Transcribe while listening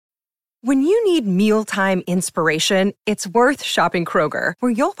When you need mealtime inspiration, it's worth shopping Kroger,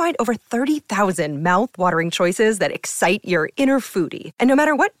 where you'll find over 30,000 mouth-watering choices that excite your inner foodie. And no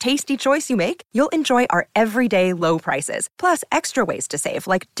matter what tasty choice you make, you'll enjoy our everyday low prices, plus extra ways to save,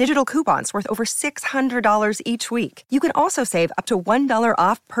 like digital coupons worth over $600 each week. You can also save up to $1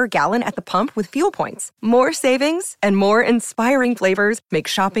 off per gallon at the pump with fuel points. More savings and more inspiring flavors make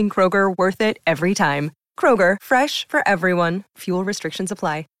shopping Kroger worth it every time. Kroger, fresh for everyone. Fuel restrictions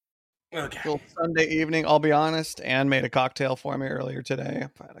apply. Okay. Well, Sunday evening, I'll be honest, Anne made a cocktail for me earlier today.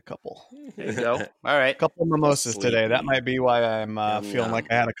 I've had a couple. There you go. All right. A couple mimosas today. That might be why I'm feeling yum.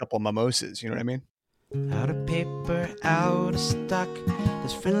 like I had a couple mimosas. You know what I mean? Out of paper, out of stock.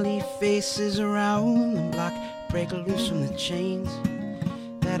 There's friendly faces around the block. Break loose from the chains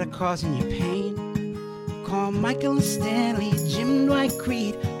that are causing you pain. Call Michael and Stanley, Jim, Dwight,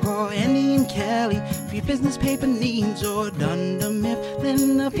 Creed. Call Andy and Kelly for your business paper needs. Or Dunder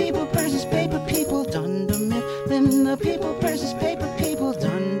Mifflin, the people versus paper people. Dunder Mifflin, the people versus paper people.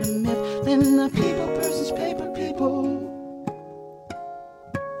 Dunder Mifflin, the people versus paper people.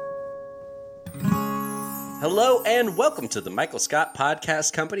 Hello and welcome to the Michael Scott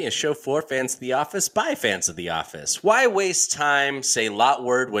Podcast Company, a show for fans of The Office by fans of The Office. Why waste time, say lot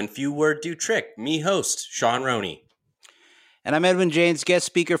word when few word do trick? Me host, Sean Roney. And I'm Edwin James, guest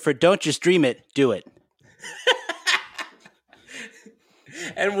speaker for Don't Just Dream It, Do It.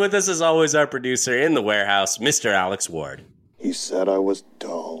 And with us as always, our producer in the warehouse, Mr. Alex Ward. He said I was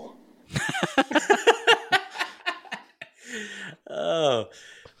dull.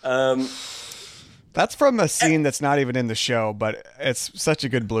 That's from a scene that's not even in the show, but it's such a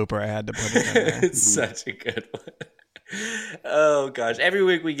good blooper. I had to put it in there. It's such a good one. Oh, gosh. Every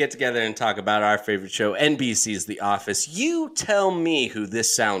week we get together and talk about our favorite show, NBC's The Office. You tell me who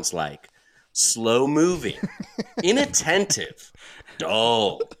this sounds like. Slow-moving, inattentive,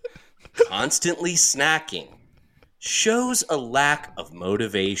 dull, constantly snacking, shows a lack of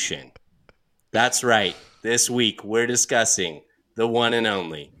motivation. That's right. This week we're discussing the one and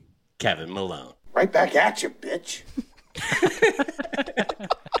only Kevin Malone. Right back at you, bitch.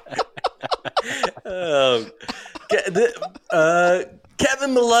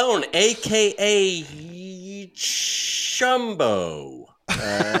 Kevin Malone, a.k.a. Chumbo.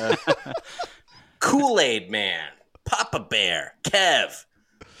 Kool-Aid Man, Papa Bear, Kev,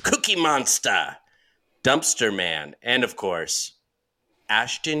 Cookie Monster, Dumpster Man, and of course,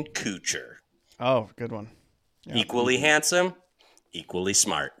 Ashton Kutcher. Oh, good one. Yeah. Equally handsome, equally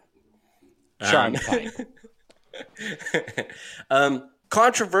smart. Sean.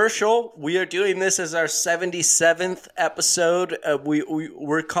 Controversial. We are doing this as our 77th episode.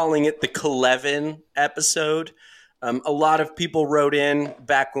 We're calling it the Kelevin episode. A lot of people wrote in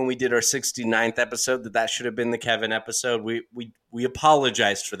back when we did our 69th episode that should have been the Kevin episode. We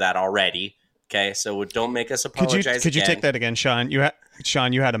apologized for that already. Okay, so don't make us apologize. Could you take that again, Sean? You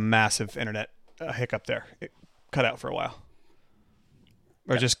had a massive internet hiccup there. It cut out for a while.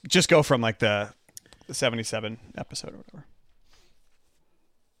 Or just go from like the 77 episode or whatever.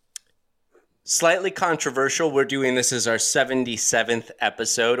 Slightly controversial. We're doing this as our 77th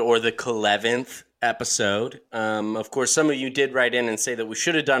episode, or the 11th episode. Of course, some of you did write in and say that we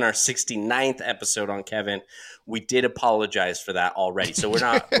should have done our 69th episode on Kevin. We did apologize for that already, so we're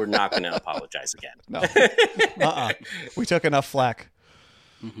not going to apologize again. No. We took enough flack.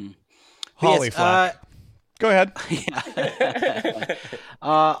 Mm-hmm. Holly flack. Go ahead.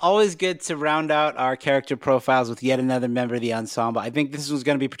 Always good to round out our character profiles with yet another member of the ensemble. I think this one's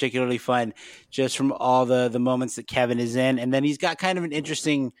going to be particularly fun just from all the moments that Kevin is in. And then he's got kind of an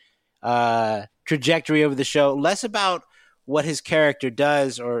interesting trajectory over the show, less about what his character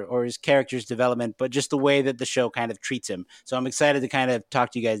does or his character's development, but just the way that the show kind of treats him. So I'm excited to kind of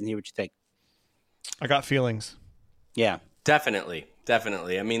talk to you guys and hear what you think. I got feelings. Yeah. Definitely.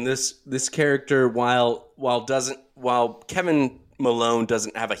 I mean, this character, while Kevin Malone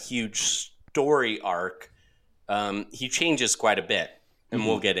doesn't have a huge story arc, he changes quite a bit, and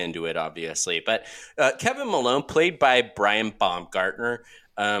we'll get into it, obviously. But Kevin Malone, played by Brian Baumgartner,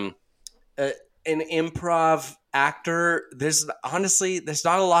 an improv actor. There's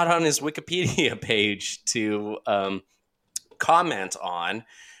not a lot on his Wikipedia page to comment on.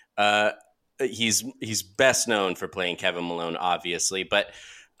 He's best known for playing Kevin Malone, obviously, but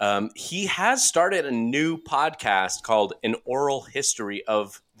he has started a new podcast called An Oral History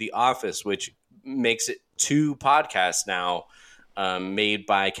of The Office, which makes it 2 podcasts now made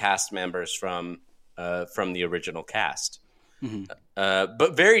by cast members from the original cast. Mm-hmm.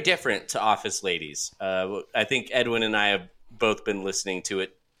 But very different to Office Ladies. I think Edwin and I have both been listening to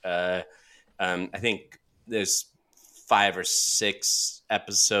it. I think there's 5 or 6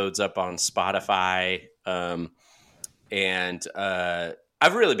 episodes up on Spotify, and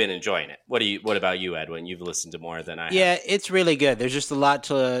I've really been enjoying it. What about you, Edwin? You've listened to more than I have. Yeah, it's really good. There's just a lot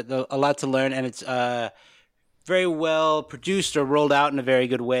to learn, and it's very well produced or rolled out in a very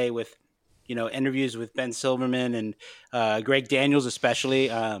good way with, interviews with Ben Silverman and Greg Daniels especially.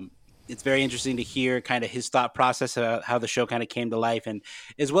 It's very interesting to hear kind of his thought process about how the show kind of came to life, and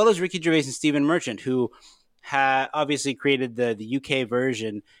as well as Ricky Gervais and Stephen Merchant, who obviously created the UK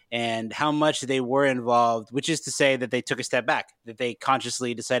version, and how much they were involved, which is to say that they took a step back, that they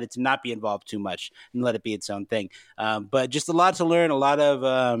consciously decided to not be involved too much and let it be its own thing. But just a lot to learn, a lot of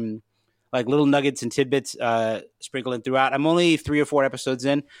like little nuggets and tidbits sprinkled throughout. I'm only 3 or 4 episodes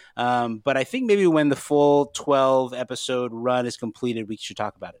in, but I think maybe when the full 12 episode run is completed, we should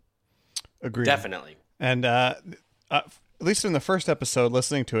talk about it. Agreed. Definitely. And at least in the first episode,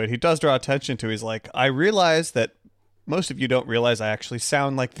 listening to it, he does draw attention to, he's like, I realize that most of you don't realize I actually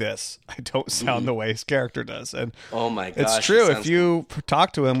sound like this. I don't sound the way his character does. And oh my gosh, it's true. If you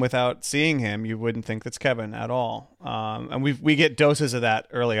talk to him without seeing him, you wouldn't think that's Kevin at all. And we get doses of that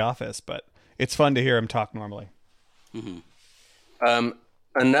early Office, but it's fun to hear him talk normally.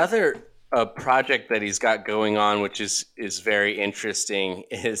 Another project that he's got going on, which is very interesting,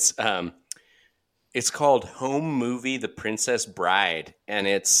 is it's called Home Movie: The Princess Bride, and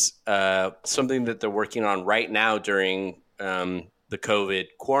it's something that they're working on right now during the COVID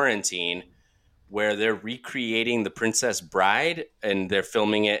quarantine, where they're recreating The Princess Bride and they're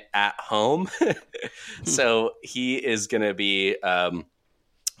filming it at home. So he is going to be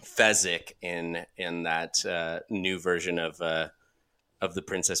Fezzik in that new version of The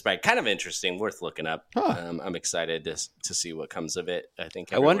Princess Bride. Kind of interesting, worth looking up. I'm excited to see what comes of it.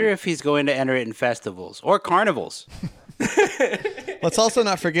 I wonder if he's going to enter it in festivals or carnivals. Let's also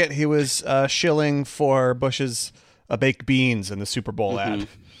not forget he was shilling for Bush's baked beans in the Super Bowl ad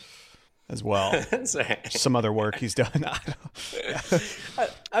as well. Some other work he's done.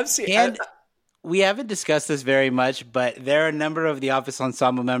 I've seen. And we haven't discussed this very much, but there are a number of the Office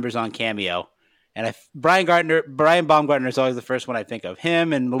ensemble members on Cameo. And Brian Baumgartner is always the first one I think of.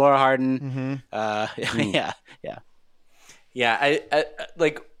 Him and Laura Harden. Yeah. I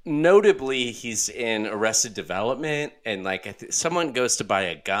like, notably, he's in Arrested Development, and like someone goes to buy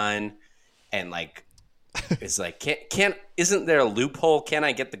a gun, and like it's like, isn't there a loophole? Can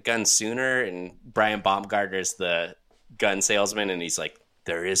I get the gun sooner? And Brian Baumgartner's the gun salesman, and he's like,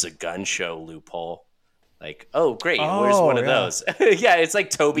 there is a gun show loophole. Like, oh, great. Where's one of those? Yeah, it's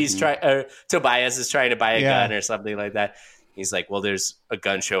like Tobias is trying to buy a gun or something like that. He's like, well, there's a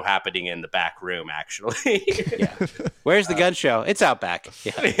gun show happening in the back room, actually. Yeah. Where's the gun show? It's out back.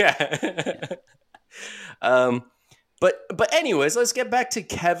 Yeah. But anyways, let's get back to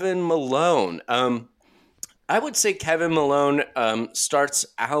Kevin Malone. I would say Kevin Malone starts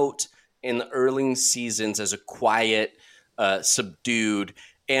out in the early seasons as a quiet, subdued,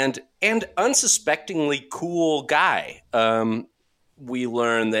 and unsuspectingly cool guy. We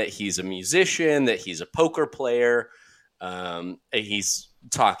learn that he's a musician, that he's a poker player. He's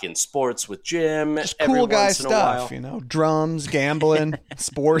talking sports with Jim. Just cool guy stuff, drums, gambling,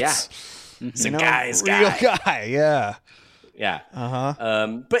 sports. Yeah. He's a guy's real guy. Yeah. Yeah.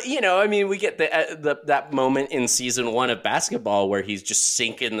 But we get that moment in season 1 of Basketball where he's just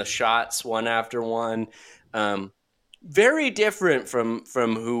sinking the shots one after one. Very different from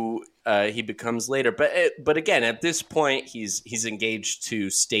who he becomes later. But again, at this point, he's engaged to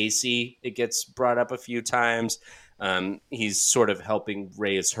Stacy. It gets brought up a few times. He's sort of helping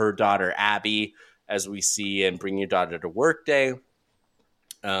raise her daughter, Abby, as we see in Bring Your Daughter to Work Day.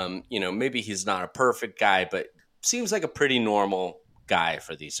 Maybe he's not a perfect guy, but seems like a pretty normal guy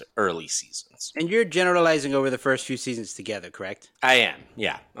for these early seasons. And you're generalizing over the first few seasons together, correct? I am,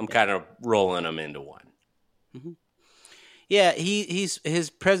 yeah. I'm kind of rolling them into one. Mm-hmm. Yeah, his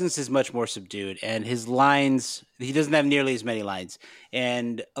presence is much more subdued, and his lines, he doesn't have nearly as many lines.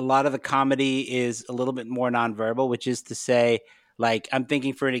 And a lot of the comedy is a little bit more nonverbal, which is to say, like, I'm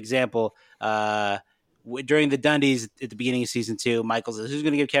thinking for an example, during the Dundies at the beginning of season 2, Michael says, who's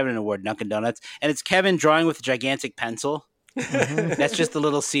going to give Kevin an award? Dunkin' Donuts. And it's Kevin drawing with a gigantic pencil. That's just the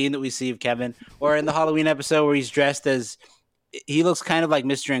little scene that we see of Kevin. Or in the Halloween episode where he's dressed as, he looks kind of like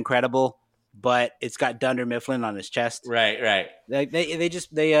Mr. Incredible, but it's got Dunder Mifflin on his chest. Right.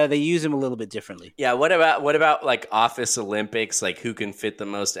 They use him a little bit differently. Yeah. What about like Office Olympics? Like who can fit the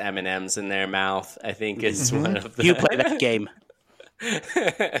most M&Ms in their mouth? I think is one of the. You play that game.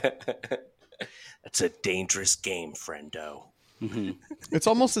 That's a dangerous game, friendo. Mm-hmm. It's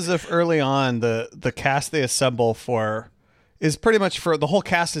almost as if early on the cast they assemble for is pretty much for the whole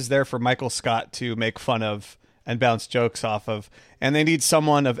cast is there for Michael Scott to make fun of and bounce jokes off of. And they need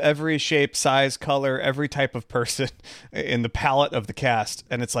someone of every shape, size, color, every type of person in the palette of the cast.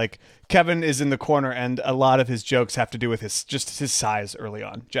 And it's like Kevin is in the corner, and a lot of his jokes have to do with his size early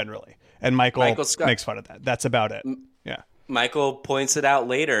on, generally. And Michael Scott makes fun of that. That's about it. Yeah. Michael points it out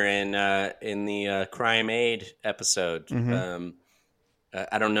later in the Crime Aid episode.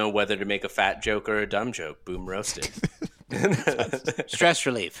 I don't know whether to make a fat joke or a dumb joke. Boom, roasted. Stress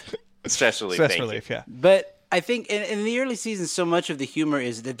relief. Stress relief. Stress thank relief, you. yeah. But I think in the early seasons, so much of the humor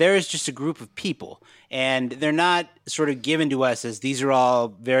is that there is just a group of people, and they're not sort of given to us as these are all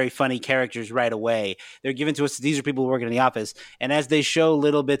very funny characters right away. They're given to us as these are people working in the office, and as they show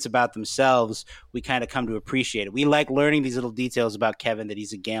little bits about themselves, we kind of come to appreciate it. We like learning these little details about Kevin, that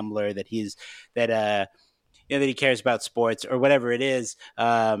he's a gambler, that that he cares about sports or whatever it is.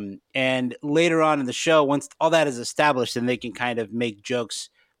 And later on in the show, once all that is established, then they can kind of make jokes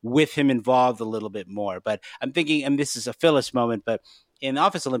with him involved a little bit more. But I'm thinking, and this is a Phyllis moment, but in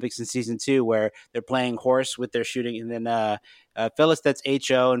Office Olympics in season 2, where they're playing horse with their shooting, and then Phyllis, that's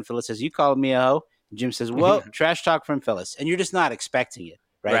H-O, and Phyllis says, "You called me a hoe?" And Jim says, "Well, trash talk from Phyllis." And you're just not expecting it,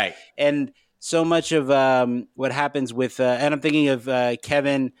 right? Right. And so much of what happens with, and I'm thinking of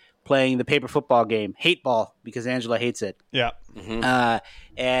Kevin playing the paper football game, hate ball, because Angela hates it. Yeah.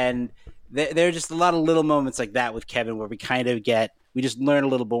 And there are just a lot of little moments like that with Kevin where we kind of we just learn a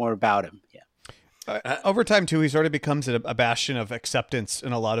little more about him. Yeah. Over time, too, he sort of becomes a bastion of acceptance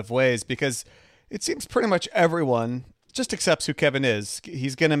in a lot of ways, because it seems pretty much everyone just accepts who Kevin is.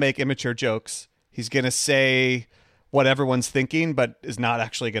 He's going to make immature jokes. He's going to say what everyone's thinking, but is not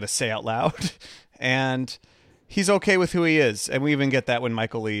actually going to say out loud. And he's okay with who he is. And we even get that when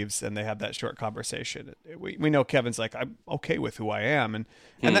Michael leaves and they have that short conversation. We know Kevin's like, I'm okay with who I am. And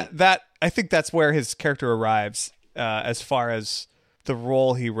that I think that's where his character arrives as far as the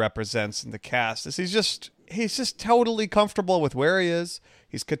role he represents in the cast. Is he's just totally comfortable with where he is.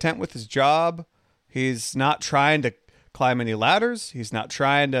 He's content with his job. He's not trying to climb any ladders. He's not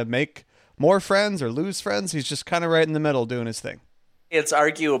trying to make more friends or lose friends. He's just kind of right in the middle doing his thing. It's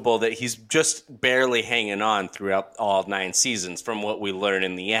arguable that he's just barely hanging on throughout all 9 seasons from what we learn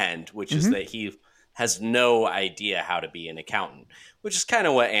in the end, which is that he has no idea how to be an accountant, which is kind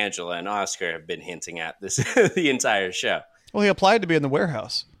of what Angela and Oscar have been hinting at the entire show. Well, he applied to be in the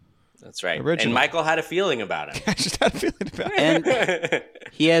warehouse. That's right. Originally. And Michael had a feeling about it. I just had a feeling about it. And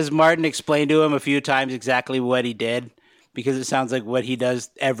he has Martin explain to him a few times exactly what he did, because it sounds like what he does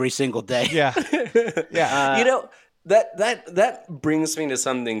every single day. Yeah. Yeah. That brings me to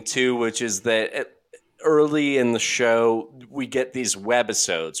something too, which is that early in the show we get these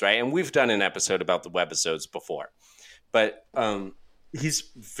webisodes, right? And we've done an episode about the webisodes before, but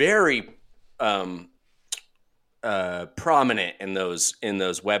he's very prominent in those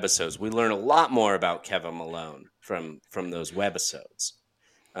webisodes. We learn a lot more about Kevin Malone from those webisodes.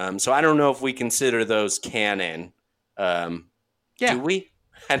 So I don't know if we consider those canon. Do we?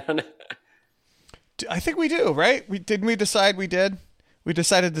 I don't know. I think we do, right? Didn't we decide we did? We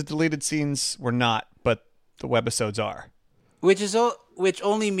decided the deleted scenes were not, but the webisodes are. Which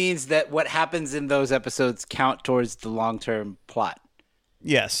only means that what happens in those episodes count towards the long-term plot.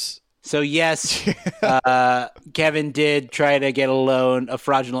 Yes. So yes, Kevin did try to get a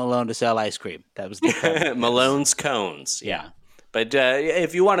fraudulent loan to sell ice cream. That was the Malone's Cones. Yeah. But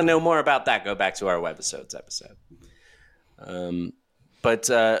if you want to know more about that, go back to our webisodes episode.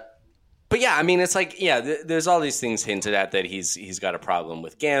 But yeah, I mean, it's like, there's all these things hinted at that he's got a problem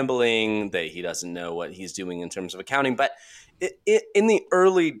with gambling, that he doesn't know what he's doing in terms of accounting. But in the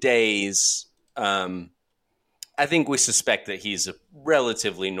early days, I think we suspect that he's a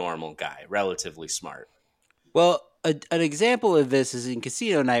relatively normal guy, relatively smart. Well, an example of this is in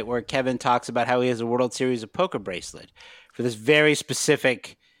Casino Night, where Kevin talks about how he has a World Series of Poker bracelet for this very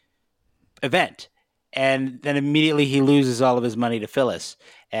specific event. And then immediately he loses all of his money to Phyllis.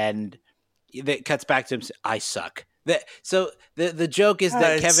 And that cuts back to him saying, "I suck." So the joke is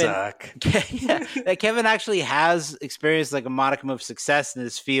that that Kevin actually has experienced like a modicum of success in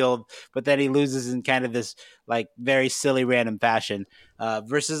this field, but then he loses in kind of this like very silly random fashion.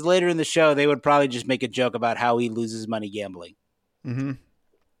 Versus later in the show, they would probably just make a joke about how he loses money gambling. Mm-hmm.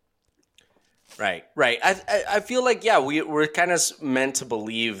 Right. I feel like we're kind of meant to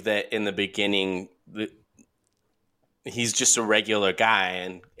believe that in the beginning he's just a regular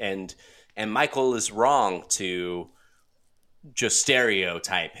guy, and Michael is wrong to just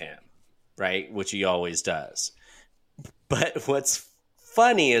stereotype him, right? Which he always does. But what's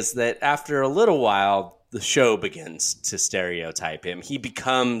funny is that after a little while, the show begins to stereotype him. He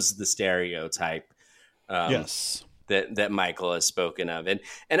becomes the stereotype yes. that Michael has spoken of. And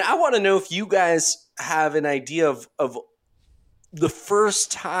I want to know if you guys have an idea of the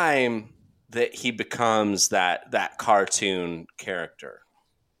first time that he becomes that cartoon character,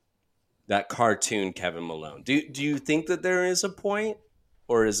 that cartoon Kevin Malone. Do you think that there is a point,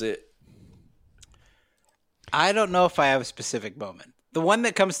 or is it? I don't know if I have a specific moment. The one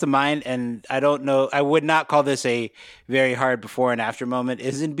that comes to mind, and I don't know, I would not call this a very hard before and after moment,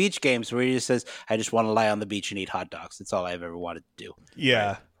 is in Beach Games, where he just says, I just want to lie on the beach and eat hot dogs. That's all I've ever wanted to do.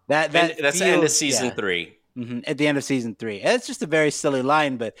 Yeah. That's the end of season 3. Mm-hmm, at the end of season 3. And it's just a very silly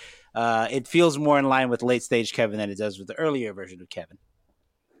line, but it feels more in line with late stage Kevin than it does with the earlier version of Kevin.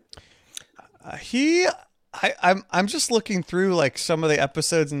 I'm just looking through like some of the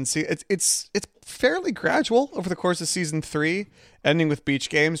episodes and see it's fairly gradual over the course of season 3, ending with Beach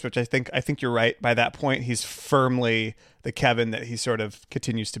Games, which I think you're right. By that point, he's firmly the Kevin that he sort of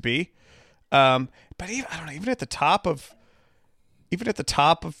continues to be. But even, I don't know, even at the top of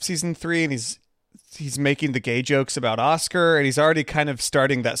season 3, and he's making the gay jokes about Oscar, and he's already kind of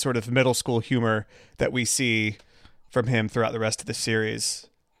starting that sort of middle school humor that we see from him throughout the rest of the series.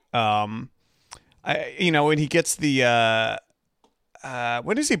 When he gets the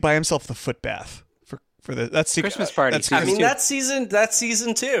when does he buy himself the foot bath for that's Christmas party? That's season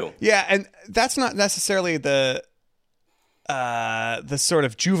 2. Yeah, and that's not necessarily the sort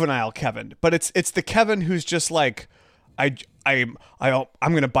of juvenile Kevin, but it's the Kevin who's just like, I'm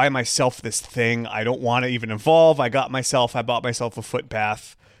going to buy myself this thing. I don't want to even evolve. I bought myself a foot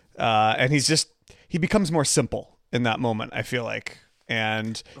bath, and he becomes more simple in that moment, I feel like.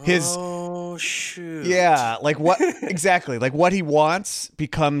 And his shoot. Yeah, like what exactly? Like what he wants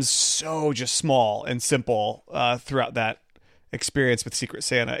becomes so just small and simple throughout that experience with Secret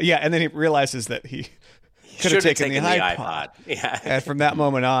Santa. Yeah, and then he realizes that he could have taken the iPod. Yeah. And from that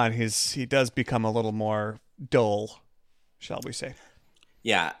moment on, he does become a little more dull, shall we say.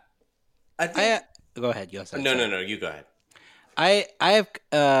 Yeah. Go ahead. No, you go ahead. I have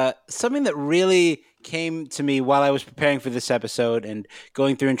something that really came to me while I was preparing for this episode and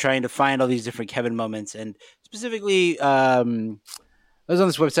going through and trying to find all these different Kevin moments. And specifically, I was on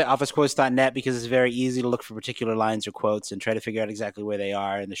this website, officequotes.net, because it's very easy to look for particular lines or quotes and try to figure out exactly where they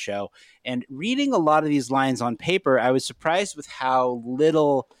are in the show. And reading a lot of these lines on paper, I was surprised with how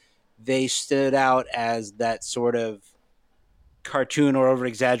little they stood out as that sort of cartoon or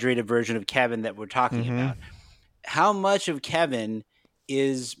over-exaggerated version of Kevin that we're talking about. How much of Kevin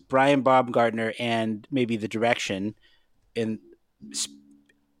is Brian Baumgartner and maybe the direction in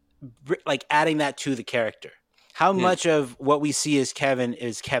like adding that to the character? How much of what we see as Kevin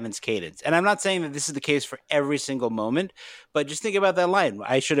is Kevin's cadence? And I'm not saying that this is the case for every single moment, but just think about that line.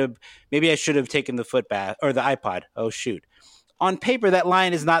 I should have taken the foot bath or the iPod. Oh, shoot. On paper, that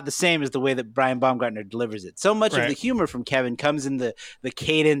line is not the same as the way that Brian Baumgartner delivers it. So much of the humor from Kevin comes in the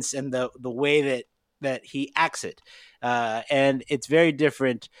cadence and the way that he acts it. And it's very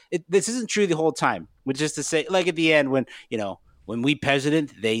different. This isn't true the whole time, which is to say, like at the end when we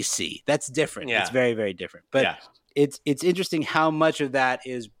president, they see. That's different. Yeah. It's very, very different. But it's interesting how much of that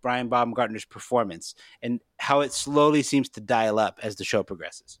is Brian Baumgartner's performance and how it slowly seems to dial up as the show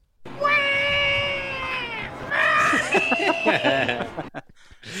progresses.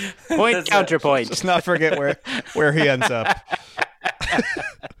 Counterpoint. Let's not forget where he ends up.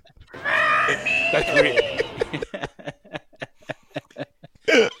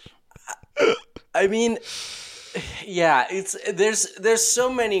 I mean, yeah, there's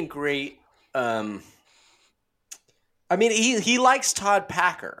so many great. I mean, he likes Todd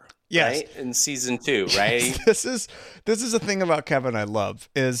Packer, right? In season 2, right? This is a thing about Kevin I love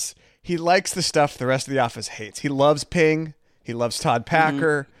is he likes the stuff the rest of the office hates. He loves Ping. He loves Todd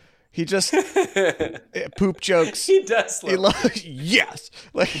Packer. He just poop jokes. He does. Yes,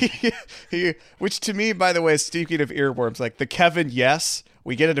 like he. Which to me, by the way, speaking of earworms, like the Kevin yes,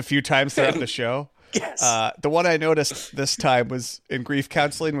 we get it a few times throughout the show. Yes. The one I noticed this time was in grief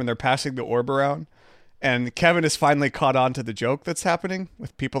counseling when they're passing the orb around, and Kevin is finally caught on to the joke that's happening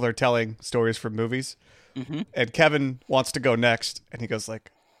with people are telling stories from movies, and Kevin wants to go next, and he goes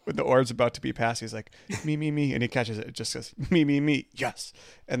like, when the orb's about to be passed, he's like, me, and he catches it. It just goes, me, yes.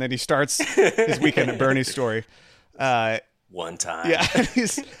 And then he starts his Weekend at Bernie's story. One time. Yeah,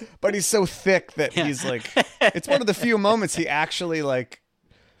 but he's so thick that he's like, it's one of the few moments he actually like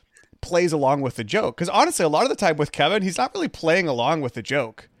plays along with the joke. Because honestly, a lot of the time with Kevin, he's not really playing along with the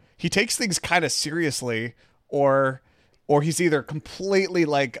joke. He takes things kind of seriously, or he's either completely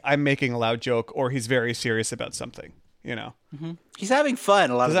like, I'm making a loud joke, or he's very serious about something. He's having fun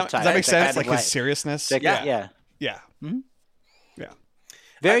a lot of the time. Does that make sense? Like his seriousness? Yeah. Mm-hmm. Yeah.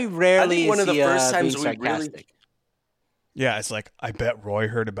 Very rarely one is of the he first times being we really. sarcastic. Yeah, it's like, I bet Roy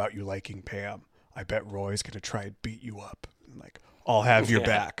heard about you liking Pam. I bet Roy's going to try and beat you up. And like, I'll have your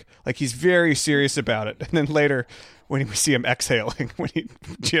back. Like, he's very serious about it. And then later, when we see him exhaling, when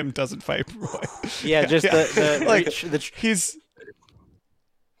Jim doesn't fight Roy. Yeah, just the like, he's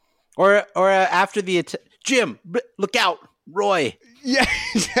or after the Jim, look out, Roy. Yeah.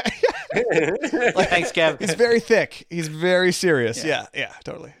 Like, thanks, Kev. He's very thick. He's very serious. Yeah,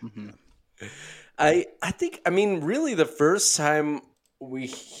 totally. Mm-hmm. I think, I mean, really the first time we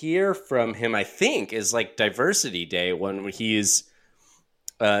hear from him, I think, is like Diversity Day when he's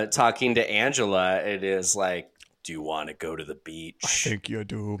talking to Angela. It is like, do you want to go to the beach? I think you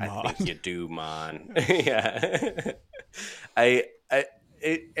do, man. I think you do, man. Yeah. And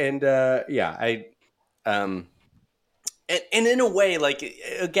in a way, like,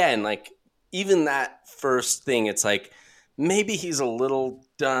 again, like, even that first thing, it's like, maybe he's a little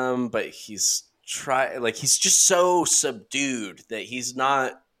dumb, but he's just so subdued that he's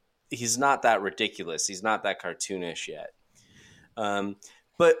not that ridiculous. He's not that cartoonish yet.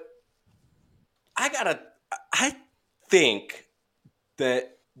 But I think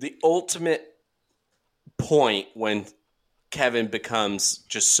that the ultimate point when Kevin becomes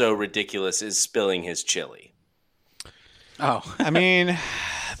just so ridiculous is spilling his chili. Oh, I mean,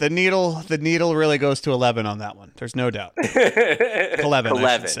 the needle really goes to 11 on that one. There's no doubt. 11,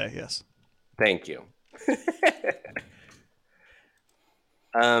 I should say, yes. Thank you.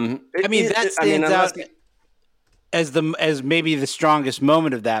 I mean, that stands out as maybe the strongest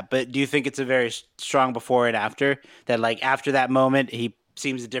moment of that. But do you think it's a very strong before and after? That, like, after that moment, he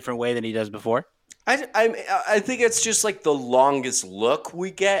seems a different way than he does before? I think it's just like the longest look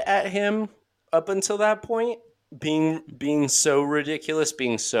we get at him up until that point, being so ridiculous,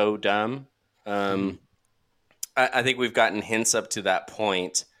 being so dumb. I think we've gotten hints up to that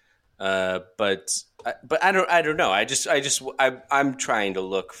point, but I don't know. I'm trying to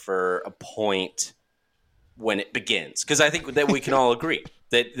look for a point when it begins, because I think that we can all agree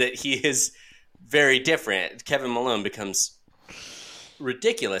that he is very different. Kevin Malone becomes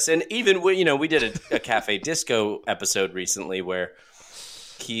ridiculous, and even we did a Cafe Disco episode recently where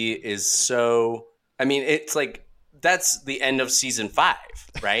he is so. I mean, it's like that's the end of season 5,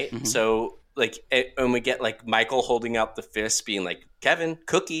 right? Mm-hmm. So like, and we get like Michael holding out the fist, being like, "Kevin,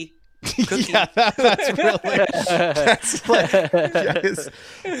 cookie." Yeah, that's really. That's like,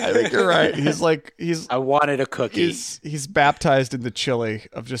 I think you're right. I wanted a cookie. He's baptized in the chili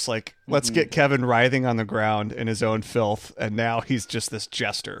of just like, let's get Kevin writhing on the ground in his own filth, and now he's just this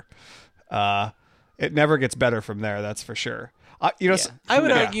jester. It never gets better from there. That's for sure. I would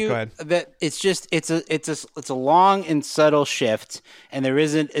argue that it's a long and subtle shift, and there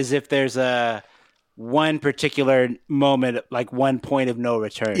isn't as if there's a one particular moment, like one point of no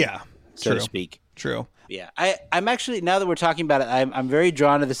return. Yeah, so to speak. True. Yeah, I'm actually, now that we're talking about it, I'm very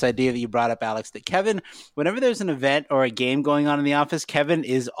drawn to this idea that you brought up, Alex, that Kevin, whenever there's an event or a game going on in the office, Kevin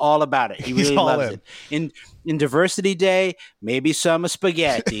is all about it. He really loves it. In Diversity Day, maybe some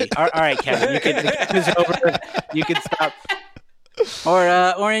spaghetti. All right, Kevin, the game is over. You can stop.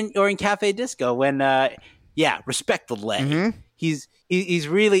 Or in Cafe Disco when respect the leg. Mm-hmm. He's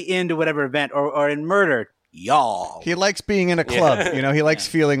really into whatever event, or in Murder, y'all. He likes being in a club. He likes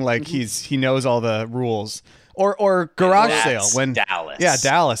feeling like he knows all the rules. Or Garage Sale when Dallas. Yeah,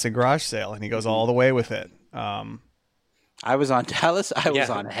 Dallas and Garage Sale, and he goes all the way with it. I was on Dallas. I was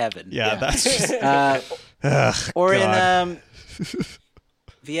on Heaven. Yeah. That's just. Or God. In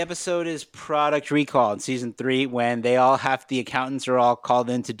the episode is Product Recall in season 3, when the accountants are all called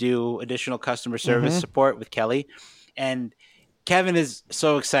in to do additional customer service support with Kelly, and Kevin is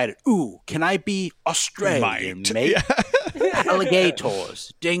so excited. Ooh, can I be Australian, mate? Yeah.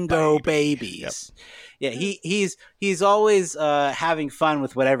 Alligators, dingo babies. Yep. Yeah, he's always having fun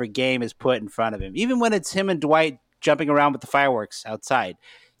with whatever game is put in front of him, even when it's him and Dwight jumping around with the fireworks outside.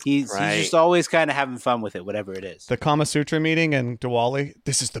 He's just always kind of having fun with it, whatever it is. The Kama Sutra meeting in Diwali,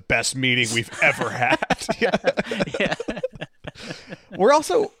 this is the best meeting we've ever had. Yeah. We're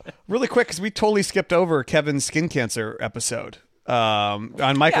also, really quick, because we totally skipped over Kevin's skin cancer episode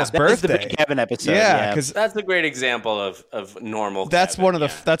on Michael's birthday. Was the big Kevin episode. Yeah, because that's a great example of normal That's Kevin,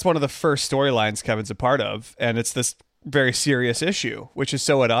 that's one of the first storylines Kevin's a part of, and it's this very serious issue, which is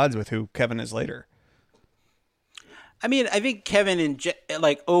so at odds with who Kevin is later. I mean, I think Kevin,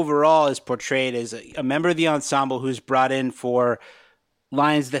 overall, is portrayed as a member of the ensemble who's brought in for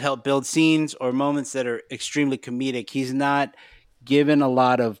lines that help build scenes or moments that are extremely comedic. He's not given a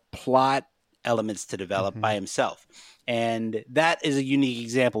lot of plot elements to develop by himself. And that is a unique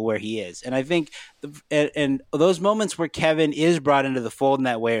example where he is. And I think and those moments where Kevin is brought into the fold in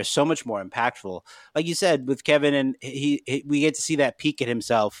that way are so much more impactful. Like you said, with Kevin, and we get to see that peek at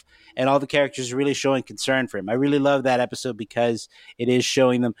himself, and all the characters really showing concern for him. I really love that episode because it is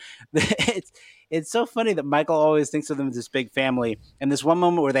showing them. It's so funny that Michael always thinks of them as this big family. And this one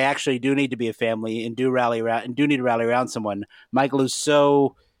moment where they actually do need to be a family and do need to rally around someone, Michael is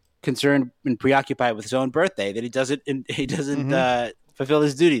so concerned and preoccupied with his own birthday that he doesn't fulfill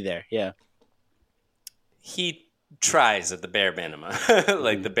his duty there. Yeah. He tries at the bare minimum,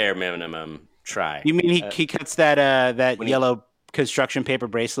 like the bare minimum try. You mean he cuts that yellow construction paper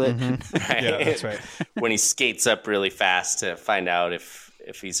bracelet? Right? Yeah, that's right. When he skates up really fast to find out if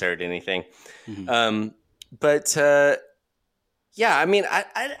he's heard anything. Yeah, I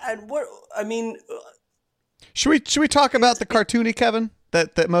mean, Should we talk about the cartoony Kevin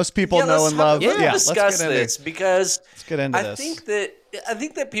that most people know and love? Let's discuss this because let's get into I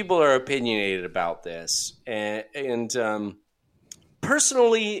think that people are opinionated about this, and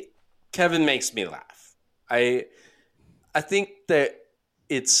personally, Kevin makes me laugh. I think that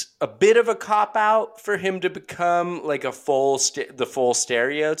it's a bit of a cop out for him to become like the full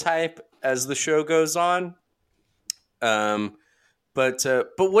stereotype as the show goes on. But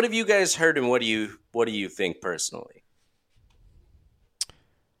what have you guys heard, and what do you think personally?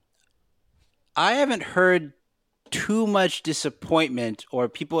 I haven't heard too much disappointment or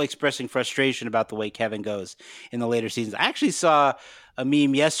people expressing frustration about the way Kevin goes in the later seasons. I actually saw a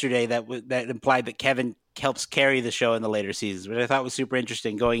meme yesterday that implied that Kevin helps carry the show in the later seasons, which I thought was super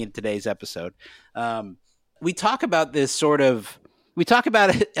interesting going into today's episode. We talk about this we talk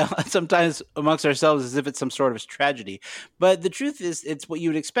about it sometimes amongst ourselves as if it's some sort of tragedy. But the truth is, it's what you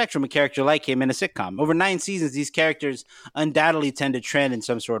would expect from a character like him in a sitcom. Over 9 seasons, these characters undoubtedly tend to trend in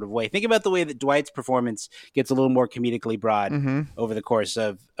some sort of way. Think about the way that Dwight's performance gets a little more comedically broad over the course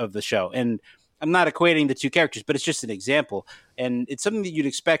of the show. And I'm not equating the two characters, but it's just an example. And it's something that you'd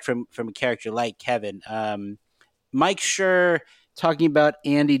expect from a character like Kevin. Mike Schur talking about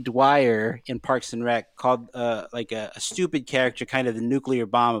Andy Dwyer in Parks and Rec called like a stupid character, kind of the nuclear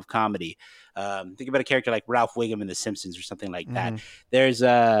bomb of comedy. Think about a character like Ralph Wiggum in The Simpsons or something like that. There's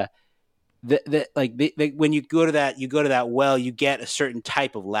when you go to that well, you get a certain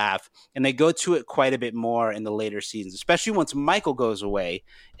type of laugh, and they go to it quite a bit more in the later seasons, especially once Michael goes away,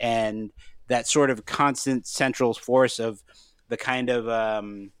 and that sort of constant central force of the kind of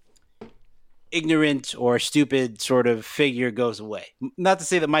ignorant or stupid sort of figure goes away. Not to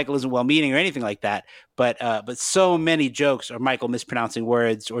say that Michael isn't well-meaning or anything like that, but so many jokes are Michael mispronouncing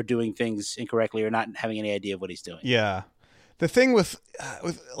words or doing things incorrectly or not having any idea of what he's doing. Yeah. The thing with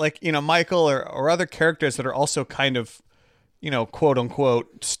like, Michael or other characters that are also kind of, quote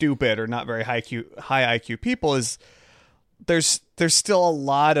unquote stupid or not very high IQ people is there's still a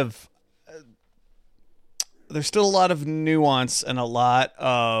lot of nuance and a lot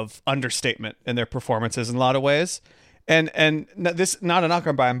of understatement in their performances in a lot of ways. And this, not a knock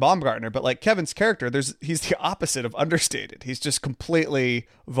on Brian Baumgartner, but like Kevin's character, he's the opposite of understated. He's just completely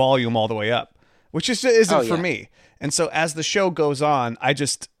volume all the way up, which isn't for me. And so as the show goes on, I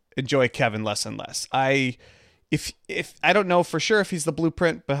just enjoy Kevin less and less. If I don't know for sure if he's the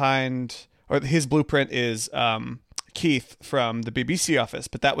blueprint behind, or his blueprint is Keith from the BBC office,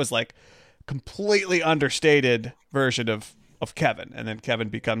 but that was like completely understated version of Kevin, and then Kevin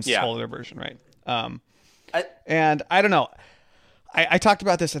becomes his whole other version, right? And I don't know. I talked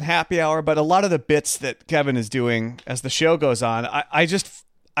about this in Happy Hour, but a lot of the bits that Kevin is doing as the show goes on,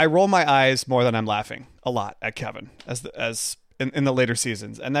 I roll my eyes more than I'm laughing a lot at Kevin as in the later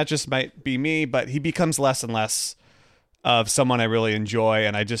seasons, and that just might be me, but he becomes less and less of someone I really enjoy,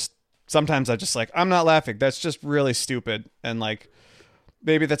 and sometimes I just like, I'm not laughing. That's just really stupid, and like.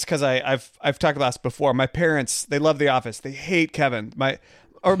 Maybe that's because I've talked about this before. My parents, they love The Office. They hate Kevin. My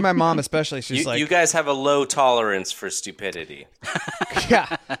mom especially. She's like, you guys have a low tolerance for stupidity.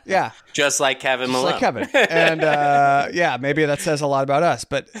 Yeah. Just like Kevin Malone. Just like Kevin. And maybe that says a lot about us.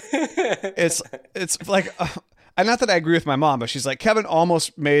 But it's like, and not that I agree with my mom, but she's like, Kevin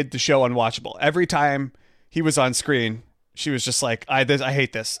almost made the show unwatchable. Every time he was on screen, she was just like, I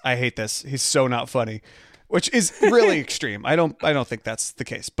hate this. I hate this. He's so not funny. Which is really extreme. I don't think that's the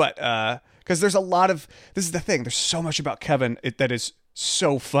case, but because there's a lot of, this is the thing. There's so much about Kevin that is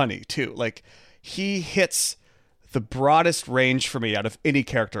so funny too. Like he hits the broadest range for me out of any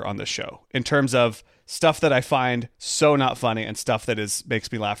character on the show in terms of stuff that I find so not funny and stuff that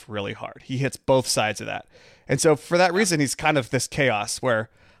makes me laugh really hard. He hits both sides of that, and so for that reason, he's kind of this chaos where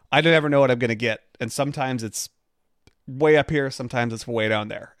I don't ever know what I'm going to get, and sometimes it's way up here, sometimes it's way down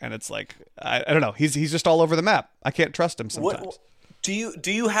there, and it's like I don't know. He's just all over the map. I can't trust him sometimes. Do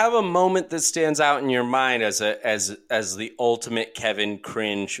you have a moment that stands out in your mind as the ultimate Kevin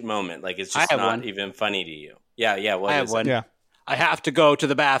cringe moment? Like it's just not even funny to you. Yeah. What I have is one. it? Yeah. I have to go to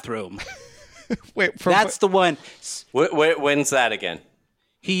the bathroom. Wait, That's the one. When's that again?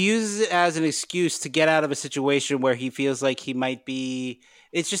 He uses it as an excuse to get out of a situation where he feels like he might be.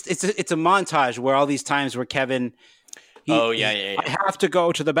 It's a montage where all these times where Kevin. I have to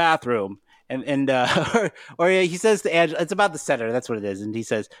go to the bathroom. Or he says to Angela, it's about the senator. That's what it is. And he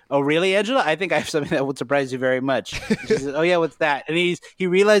says, "Oh, really, Angela? I think I have something that would surprise you very much." She says, "Oh, yeah, what's that?" And he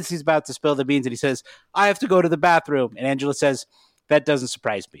realizes he's about to spill the beans, and he says, "I have to go to the bathroom." And Angela says, "That doesn't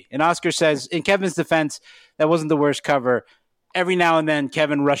surprise me." And Oscar says, in Kevin's defense, that wasn't the worst cover. Every now and then,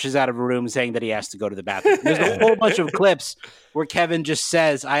 Kevin rushes out of a room saying that he has to go to the bathroom. There's a whole bunch of clips where Kevin just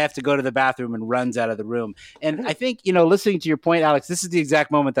says, "I have to go to the bathroom," and runs out of the room. And I think, listening to your point, Alex, this is the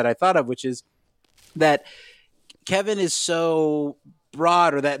exact moment that I thought of, which is that Kevin is so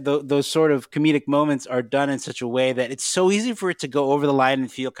broad, or that those sort of comedic moments are done in such a way that it's so easy for it to go over the line and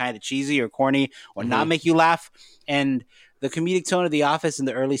feel kind of cheesy or corny or not make you laugh. And the comedic tone of The Office in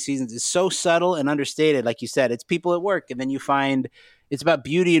the early seasons is so subtle and understated. Like you said, it's people at work, and then you find it's about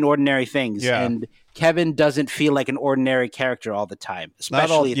beauty and ordinary things. Yeah. And Kevin doesn't feel like an ordinary character all the time,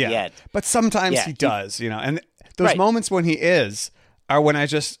 especially at the end. But sometimes he does, and those moments when he are when I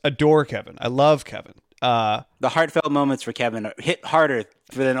just adore Kevin. I love Kevin. The heartfelt moments for Kevin hit harder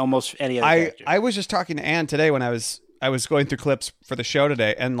than almost any other character. I was just talking to Ann today when I was going through clips for the show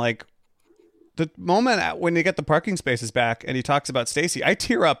today, and like the moment when they get the parking spaces back and he talks about Stacy, I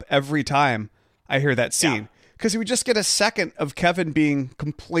tear up every time I hear that scene, because we just get a second of Kevin being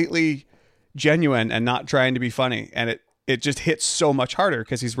completely genuine and not trying to be funny, and it just hits so much harder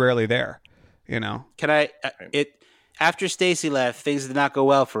because he's rarely there. After Stacy left, things did not go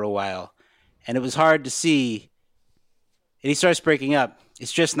well for a while, and it was hard to see. And he starts breaking up.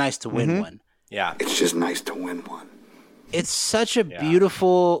 It's just nice to win one. Yeah, it's just nice to win one. It's such a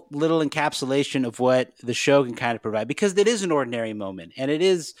beautiful little encapsulation of what the show can kind of provide, because it is an ordinary moment, and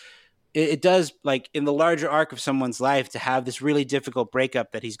it does, like, in the larger arc of someone's life, to have this really difficult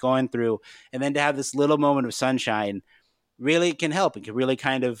breakup that he's going through, and then to have this little moment of sunshine really can help. It can really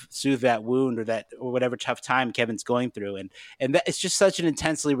kind of soothe that wound or whatever tough time Kevin's going through. And that, it's just such an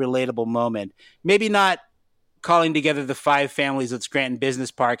intensely relatable moment. Maybe not calling together the 5 families at Scranton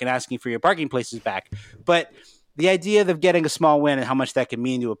Business Park and asking for your parking places back, but the idea of getting a small win and how much that can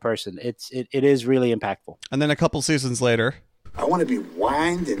mean to a person, it is really impactful. And then a couple seasons later, I want to be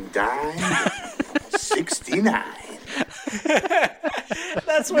wined and dined 69.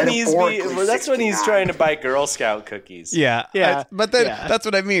 That's when he's trying to buy Girl Scout cookies. Yeah. But then that's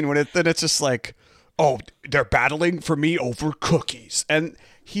what I mean when it's just like, oh, they're battling for me over cookies, and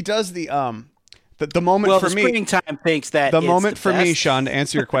he does the moment for me. Springtime thinks that the moment for me, Sean, to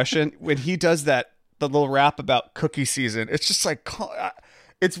answer your question, when he does the little rap about cookie season, it's just like,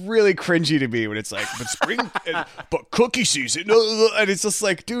 it's really cringy to me when it's like, but cookie season, and it's just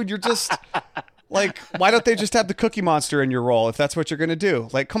like, dude, you're just like, why don't they just have the Cookie Monster in your role if that's what you're gonna do?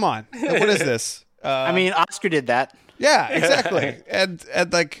 Like, come on, what is this? I mean, Oscar did that. Yeah, exactly, and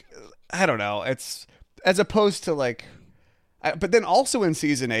like, I don't know, it's as opposed to like, but then also in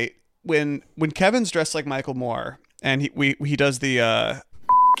season 8, when Kevin's dressed like Michael Moore and he does the.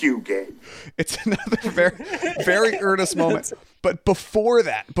 You, Gabe. It's another very, very earnest moment. But before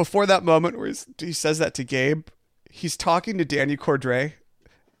that moment where he says that to Gabe, he's talking to Danny Cordray,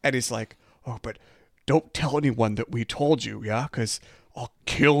 and he's like, "Oh, but don't tell anyone that we told you, yeah? Because I'll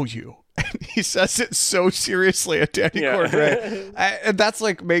kill you." And he says it so seriously at Danny Cordray, and that's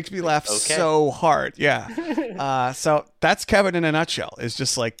like makes me laugh so hard. Yeah. So that's Kevin in a nutshell. It's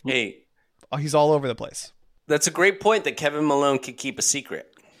just like, he's all over the place. That's a great point that Kevin Malone could keep a secret.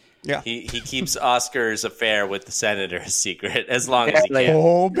 Yeah, he keeps Oscar's affair with the senator a secret as long as he can.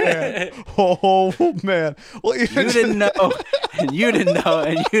 Oh man! Well, you didn't know, and you didn't know,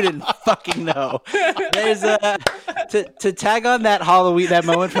 and you didn't fucking know. There's to tag on that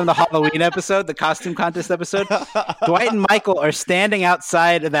moment from the Halloween episode, the costume contest episode. Dwight and Michael are standing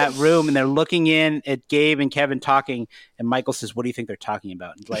outside of that room, and they're looking in at Gabe and Kevin talking. And Michael says, "What do you think they're talking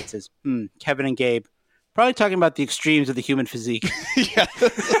about?" And Dwight says, "Kevin and Gabe." Probably talking about the extremes of the human physique. Yeah.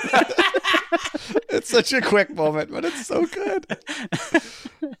 It's such a quick moment, but it's so good.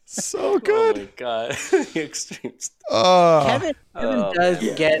 So good. Oh, my God. The extremes. Kevin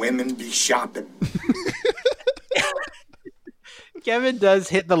does get... Women be shopping. Kevin does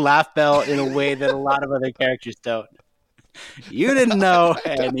hit the laugh bell in a way that a lot of other characters don't. You didn't know,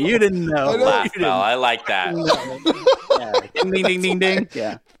 and you didn't know. Laugh, Bell. I like that. Yeah. Ding, ding, ding, ding.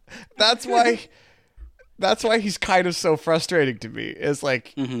 Yeah. That's why he's kind of so frustrating to me. Is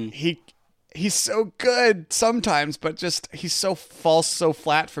like he's so good sometimes, but just he's so false, so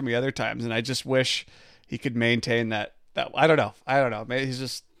flat for me other times, and I just wish he could maintain that. I don't know. Maybe he's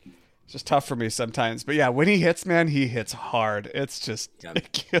just tough for me sometimes. But yeah, when he hits, man, he hits hard. It's just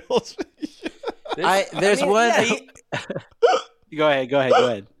it kills me. There's one. Go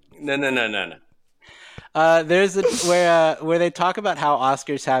ahead. No. There's where they talk about how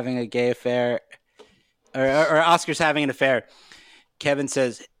Oscar's having a gay affair, or Oscar's having an affair. Kevin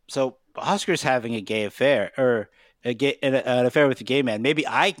says, "So Oscar's having a gay affair, or an affair with a gay man. Maybe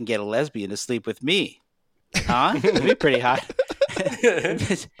I can get a lesbian to sleep with me, huh? That'd be pretty hot."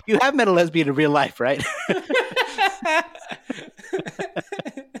 You have met a lesbian in real life, right?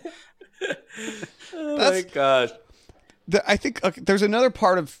 Oh my gosh. I think there's another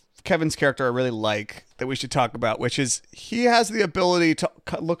part of Kevin's character I really like that we should talk about, which is he has the ability to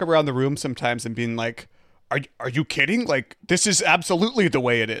look around the room sometimes and being like, are you kidding? Like, this is absolutely the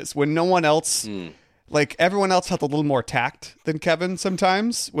way it is. When no one else, like everyone else has a little more tact than Kevin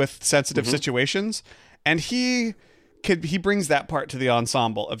sometimes with sensitive situations. And he brings that part to the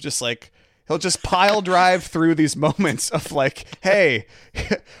ensemble of just like, he'll just pile drive through these moments of like, hey,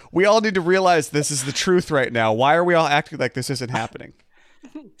 we all need to realize this is the truth right now. Why are we all acting like this isn't happening?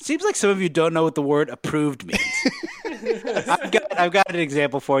 Seems like some of you don't know what the word approved means. I've got an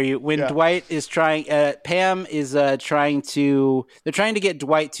example for you. When Dwight is trying, Pam is they're trying to get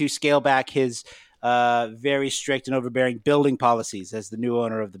Dwight to scale back his very strict and overbearing building policies as the new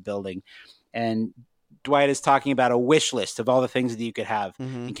owner of the building. And Dwight is talking about a wish list of all the things that you could have.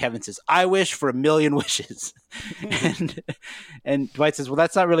 And Kevin says, I wish for 1,000,000 wishes. and Dwight says, well,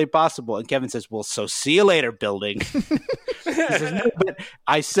 that's not really possible. And Kevin says, well, so see you later, building. He says, no, but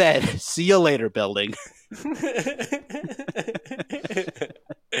I said, see you later, building.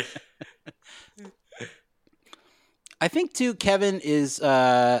 I think too, Kevin is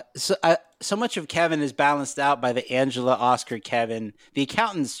so much of Kevin is balanced out by the Angela, Oscar, Kevin, the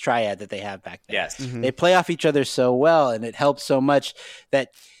accountants triad that they have back there. Yes, they play off each other so well, and it helps so much that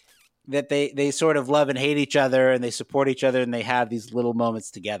they sort of love and hate each other, and they support each other, and they have these little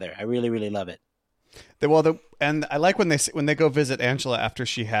moments together. I really, really love it. And I like when they go visit Angela after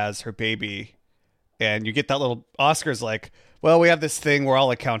she has her baby, and you get that little Oscar's like, well, we have this thing. We're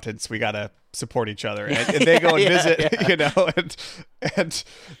all accountants. We gotta support each other, and they go and visit, you know, and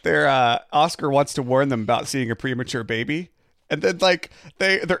their Oscar wants to warn them about seeing a premature baby, and then like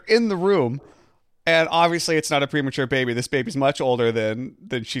they're in the room, and obviously it's not a premature baby. This baby's much older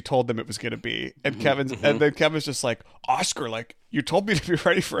than she told them it was going to be, and then Kevin's just like, Oscar, like you told me to be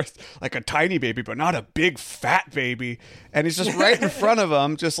ready for like a tiny baby, but not a big fat baby, and he's just right in front of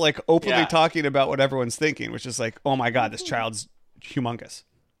them, just like openly talking about what everyone's thinking, which is like, oh my god, this child's humongous.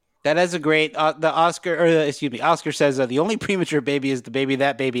 That is a great. Oscar says the only premature baby is the baby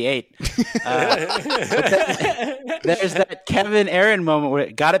that baby ate. There's that Kevin Aaron moment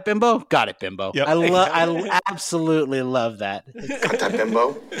where got it, bimbo. Got it, bimbo. Yep. I absolutely love that. Got that,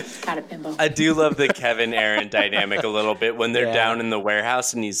 bimbo. Got it, bimbo. I do love the Kevin Aaron dynamic a little bit when they're down in the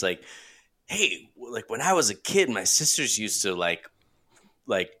warehouse and he's like, "Hey, like when I was a kid, my sisters used to like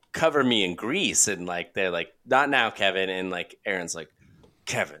cover me in grease," and like they're like, "Not now, Kevin," and like Aaron's like,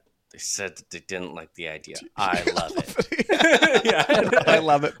 "Kevin, they said that they didn't like the idea. I love it." Yeah. I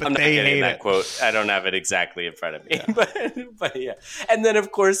love it, but I'm not they getting hate that it. quote. I don't have it exactly in front of me, but yeah. And then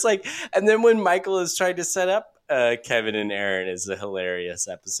of course, and then when Michael is trying to set up Kevin and Aaron is a hilarious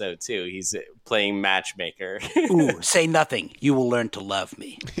episode too. He's playing matchmaker. Ooh, say nothing. You will learn to love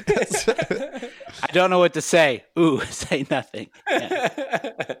me. I don't know what to say. Ooh, say nothing.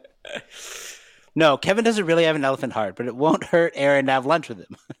 Yeah. No, Kevin doesn't really have an elephant heart, but it won't hurt Aaron to have lunch with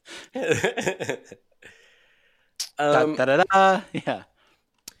him. Yeah.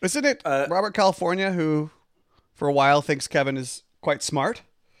 Isn't it Robert California who, for a while, thinks Kevin is quite smart,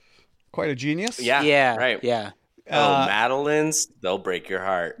 quite a genius? Yeah. Right. Yeah. Oh, Madeline's, they'll break your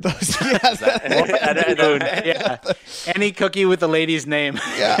heart. Yeah. Any cookie with the lady's name.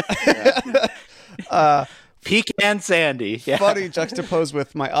 Yeah. Pecan Sandy. Yeah. Funny juxtaposed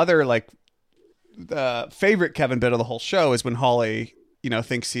with my other favorite Kevin bit of the whole show is when Holly,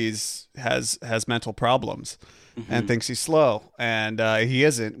 thinks has mental problems and thinks he's slow, and he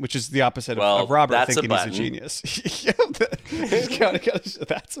isn't, which is the opposite of Robert thinking he's a genius.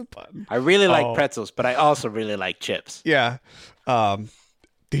 That's a button. I really like pretzels, but I also really like chips. Yeah.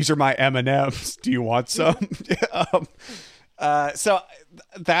 These are my M&Ms. Do you want some? So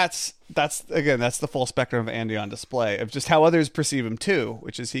that's that's the full spectrum of Andy on display of just how others perceive him too,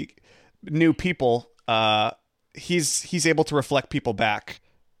 which is new people. He's able to reflect people back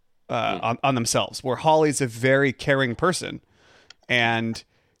on themselves. Where Holly's a very caring person, and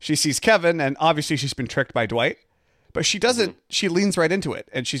she sees Kevin, and obviously she's been tricked by Dwight, but she doesn't. She leans right into it,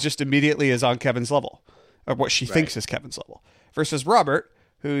 and she just immediately is on Kevin's level, or what she thinks is Kevin's level. Versus Robert,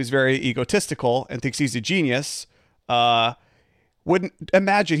 who's very egotistical and thinks he's a genius. Wouldn't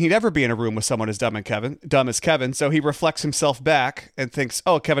imagine he'd ever be in a room with someone as dumb as Kevin. So he reflects himself back and thinks,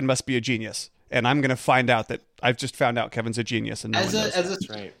 "Oh, Kevin must be a genius," and I'm going to find out that I've just found out Kevin's a genius. And that's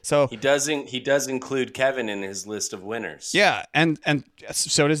right. So he does include Kevin in his list of winners. Yeah, and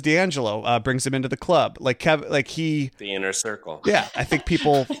so does D'Angelo. Brings him into the club, the inner circle. Yeah, I think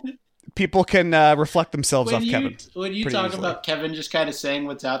people can reflect themselves off Kevin. When you talk about Kevin just kind of saying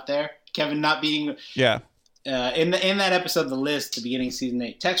what's out there, Kevin not being in that episode, The List, the beginning of season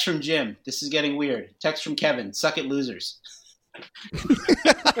 8. Text from Jim. This is getting weird. Text from Kevin. Suck it, losers.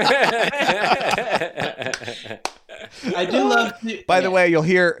 I do love. By the way, you'll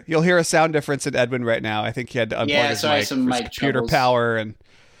hear a sound difference in Edwin right now. I think he had to unplug his mic for computer troubles. Power and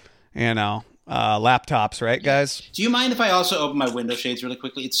laptops, right, guys? Do you mind if I also open my window shades really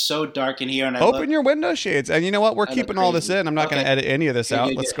quickly? It's so dark in here, and open your window shades. And you know what? We're keeping all this in. I'm not going to edit any of this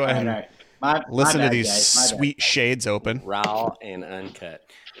out. Let's go ahead and listen to these sweet shades open, raw and uncut.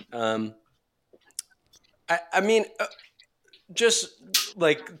 I mean. Just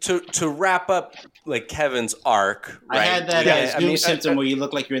like to wrap up like Kevin's arc, right? I had that symptom where you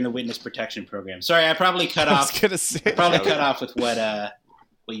look like you're in the witness protection program. Sorry, I probably cut off. Cut off with what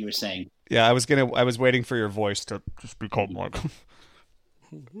you were saying. Yeah, I was waiting for your voice to just be called Michael.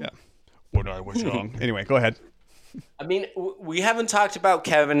 Yeah, when I was young. Anyway, go ahead. I mean, we haven't talked about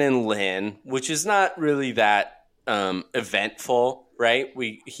Kevin and Lynn, which is not really that eventful, right?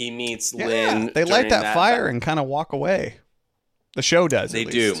 He meets Lynn. They light that fire and kind of walk away. The show does. They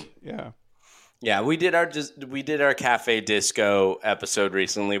do. Yeah. We did our Cafe Disco episode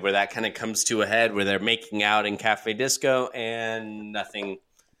recently, where that kind of comes to a head, where they're making out in Cafe Disco, and nothing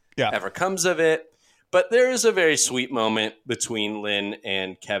ever comes of it. But there is a very sweet moment between Lynn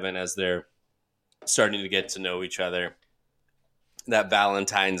and Kevin as they're starting to get to know each other. That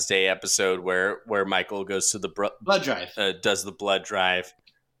Valentine's Day episode where Michael goes to the blood drive, does the blood drive,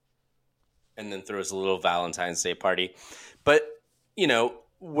 and then throws a little Valentine's Day party. But you know,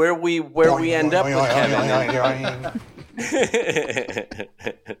 where we end up with Kevin.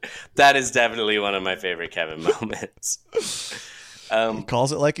 That is definitely one of my favorite Kevin moments. He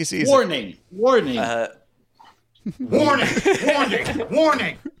calls it like he sees it. Warning. Warning.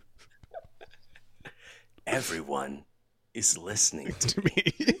 Everyone is listening to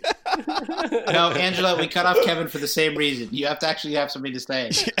me. No, Angela, we cut off Kevin for the same reason. You have to actually have something to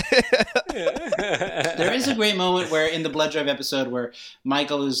say. There is a great moment where in the blood drive episode where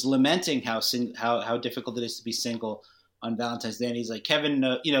Michael is lamenting how difficult it is to be single on Valentine's Day, and he's like, Kevin,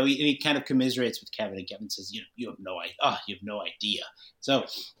 he kind of commiserates with Kevin, and Kevin says, you have no idea. So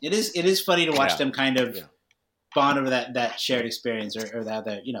it is funny to watch them kind of bond over that shared experience, or that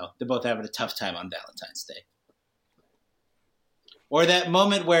they're both having a tough time on Valentine's Day. Or that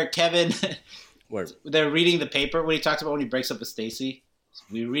moment where Kevin, they're reading the paper when he talks about when he breaks up with Stacy.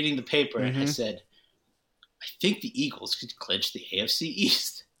 We were reading the paper, and I said, I think the Eagles could clinch the AFC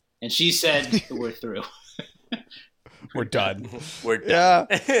East. And she said, we're through. We're done. We're done.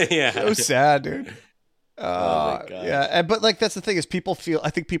 Yeah. So sad, dude. Oh my God. Yeah, but like that's the thing is I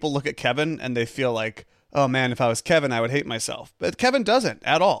think people look at Kevin and they feel like, oh man, if I was Kevin, I would hate myself. But Kevin doesn't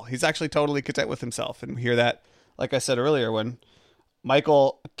at all. He's actually totally content with himself. And we hear that, like I said earlier, when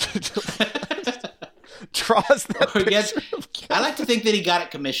Michael draws that I like to think that he got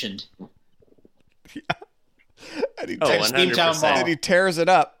it commissioned. Yeah. And he, 100%. And he tears it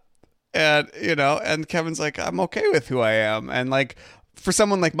up. And, and Kevin's like, I'm okay with who I am. And like, for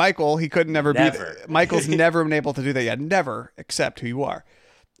someone like Michael, he could never be. Michael's never been able to do that yet. Never accept who you are.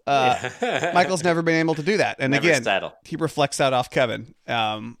 Michael's never been able to do that. And again, he reflects that off Kevin.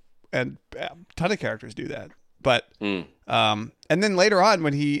 And a ton of characters do that. But, and then later on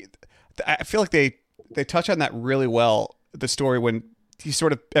when I feel like they touch on that really well. The story when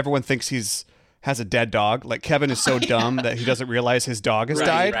everyone thinks has a dead dog. Like Kevin is so dumb that he doesn't realize his dog has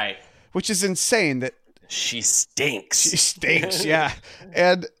died. Right. Which is insane that she stinks. Yeah.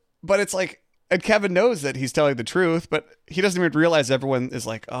 But it's like, and Kevin knows that he's telling the truth, but he doesn't even realize everyone is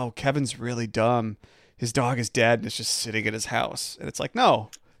like, oh, Kevin's really dumb. His dog is dead and it's just sitting at his house. And it's like, no,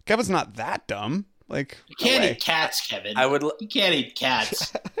 Kevin's not that dumb. Like, you can't eat cats, Kevin. You can't eat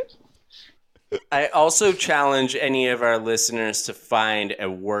cats. I also challenge any of our listeners to find a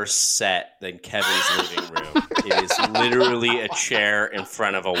worse set than Kevin's living room. It is literally a chair in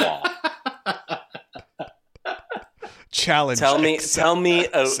front of a wall. Challenge. Tell me,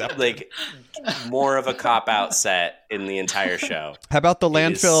 accept. like more of a cop out set in the entire show. How about the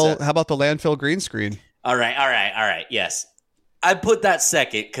It is, landfill? How about the landfill green screen? All right. Yes, I put that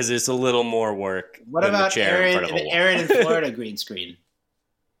second because it's a little more work. What than about the chair in Aaron, front of a wall. Aaron in Florida green screen?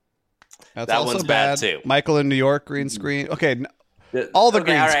 That's That also one's bad, too. Michael in New York green screen. Okay, all the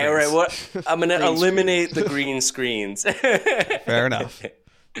green All screens. right. Well, I'm going to Green eliminate the green screens. Fair enough.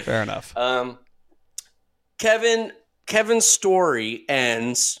 Fair enough. Kevin's story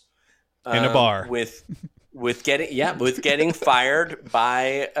ends In a bar. with getting fired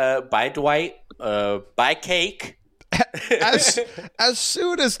by Dwight by Cake. As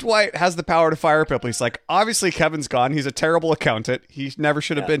soon as Dwight has the power to fire people, he's like, obviously Kevin's gone. He's a terrible accountant. He never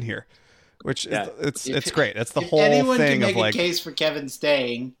should have been here. Which it's great. That's the If whole anyone thing can of make like a case for Kevin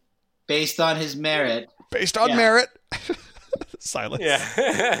staying based on his merit, based on Yeah. merit. Silence. Yeah.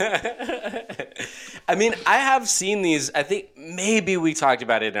 I mean, I have seen these. I think maybe we talked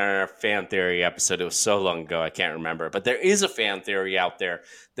about it in our fan theory episode. It was so long ago, I can't remember. But there is a fan theory out there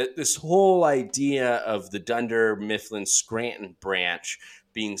that this whole idea of the Dunder Mifflin Scranton branch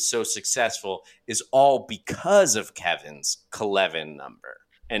being so successful is all because of Kevin's Kelevin number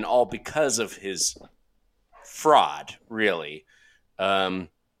and all because of his fraud, really. Have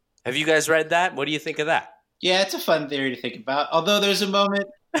you guys read that? What do you think of that? yeah, it's a fun theory to think about. Although there's a moment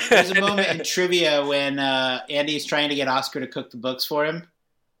in trivia when Andy's trying to get Oscar to cook the books for him.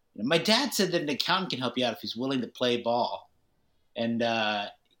 My dad said that an accountant can help you out if he's willing to play ball. And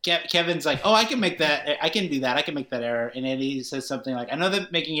Kevin's like, "Oh, I can make that. I can do that. I can make that error." And Andy says something like, "I know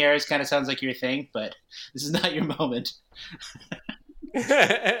that making errors kind of sounds like your thing, but this is not your moment."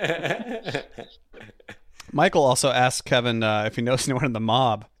 Michael also asked Kevin if he knows anyone in the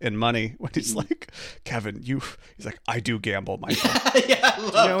mob in Money. When he's like, Kevin, he's like, I do gamble, Michael. Yeah, I Do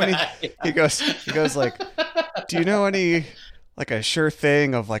you love know any? that. He goes like, do you know any like a sure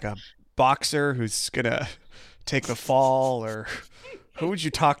thing of like a boxer who's gonna take the fall, or who would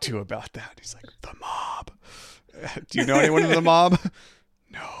you talk to about that? He's like, the mob. Do you know anyone in the mob?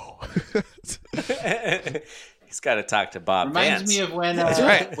 No. He's got to talk to Bob Reminds Vance. me of when That's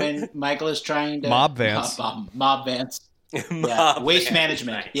right. when Michael is trying to Mob Vance. Mob Vance. Yeah. Mob Waste Vance,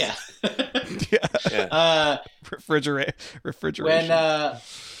 management. nice. Yeah. Refrigeration. When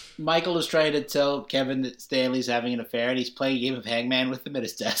Michael is trying to tell Kevin that Stanley's having an affair, and he's playing a game of Hangman with him at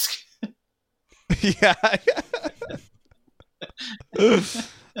his desk. Yeah.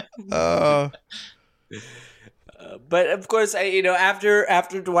 But of course,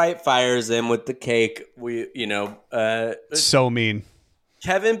 after Dwight fires him with the cake, So mean.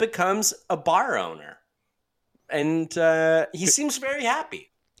 Kevin becomes a bar owner, and he seems very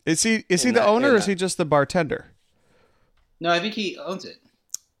happy. Is he In the that- owner, in or is that. he just the bartender? No, I think he owns it.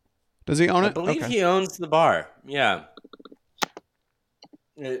 Does he own I it? believe Okay. he owns the bar. Yeah.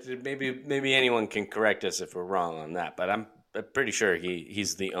 Maybe anyone can correct us if we're wrong on that, but I'm pretty sure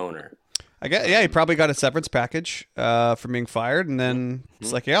he's the owner. I guess, yeah, he probably got a severance package from being fired, and then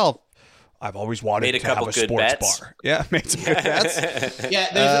it's like, yeah, I've always wanted Made a to have couple a good sports bets. bar. Yeah, made some good bets. Yeah,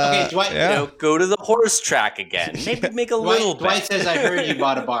 there's okay. Dwight, yeah. Go to the horse track again. Maybe make a little Dwight bet. says, "I heard you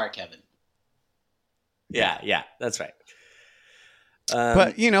bought a bar, Kevin." Yeah, that's right.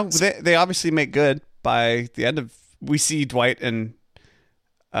 But they obviously make good by the end of. We see Dwight and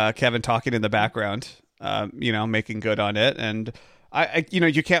Kevin talking in the background, making good on it, and I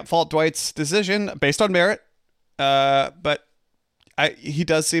you can't fault Dwight's decision based on merit, but he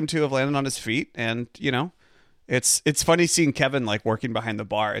does seem to have landed on his feet, and it's funny seeing Kevin like working behind the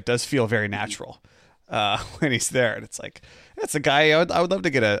bar. It does feel very natural when he's there, and it's like that's a guy I would love to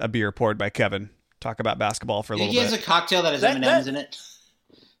get a beer poured by Kevin. Talk about basketball for a little He has bit. a cocktail that has That- M&Ms in it.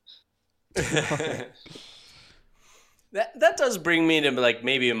 That does bring me to like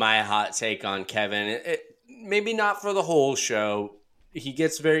maybe my hot take on Kevin. Maybe not for the whole show. He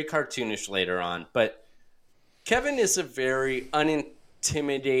gets very cartoonish later on, but Kevin is a very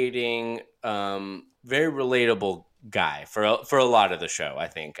unintimidating, very relatable guy for a lot of the show. I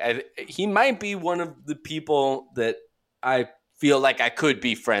think he might be one of the people that I feel like I could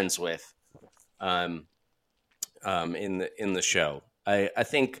be friends with, in the show. I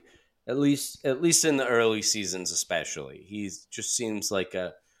think. At least in the early seasons, especially, he just seems like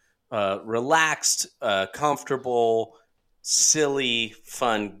a relaxed, comfortable, silly,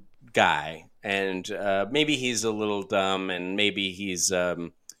 fun guy. And maybe he's a little dumb, and maybe he's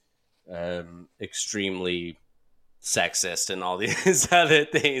extremely sexist and all these other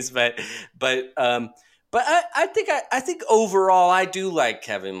things, but I think overall I do like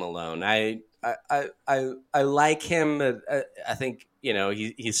Kevin Malone. I like him. I think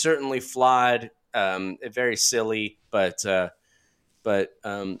he's certainly flawed, very silly, but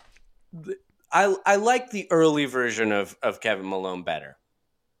I like the early version of Kevin Malone better.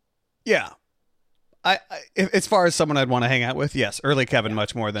 Yeah. I as far as someone I'd want to hang out with, yes, early Kevin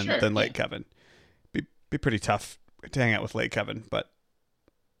much more than late Kevin. Be pretty tough to hang out with late Kevin, but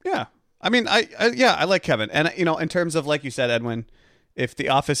yeah. I mean, I like Kevin. And in terms of, like you said, Edwin, if The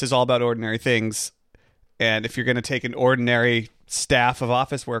Office is all about ordinary things, and if you're going to take an ordinary staff of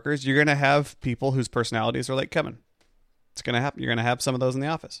office workers, you're going to have people whose personalities are like Kevin. It's going to happen. You're going to have some of those in The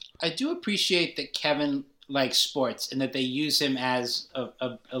Office. I do appreciate that Kevin likes sports and that they use him as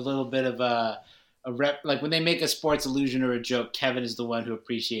a little bit of a rep. Like when they make a sports allusion or a joke, Kevin is the one who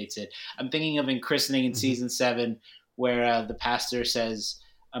appreciates it. I'm thinking of in Christening in season 7, where the pastor says,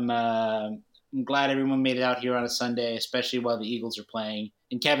 I'm glad everyone made it out here on a Sunday, especially while the Eagles are playing.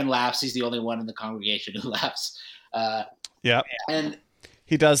 And Kevin laughs. He's the only one in the congregation who laughs. Yeah. And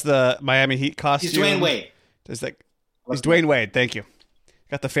he does the Miami Heat costume. He's Dwayne Wade. He's Dwayne Wade. Thank you.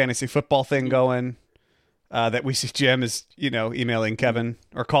 Got the fantasy football thing going. That we see Jim is, emailing Kevin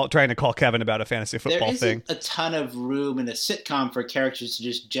or trying to call Kevin about a fantasy football thing. There isn't a ton of room in a sitcom for characters to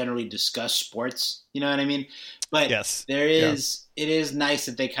just generally discuss sports. You know what I mean? But yes, there is. Yeah. It is nice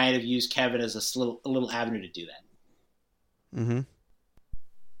that they kind of use Kevin as a little avenue to do that. Mm-hmm.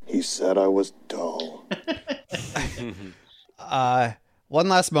 He said I was dull. One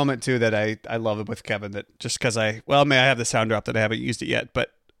last moment too that I love it with Kevin, that just because I have the sound drop that I haven't used it yet,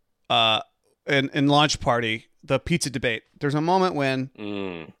 but in Launch Party, the pizza debate, there's a moment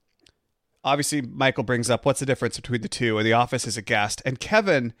when obviously Michael brings up what's the difference between the two, and The Office is aghast, and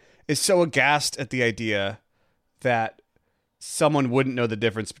Kevin is so aghast at the idea that someone wouldn't know the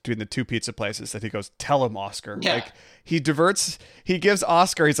difference between the two pizza places that he goes, tell him, Oscar. Yeah. Like he gives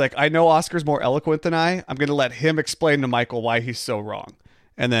Oscar, he's like, I know Oscar's more eloquent than I'm going to let him explain to Michael why he's so wrong.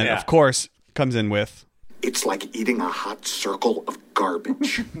 And then of course comes in with, it's like eating a hot circle of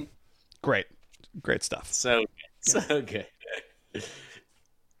garbage. Great stuff. So good.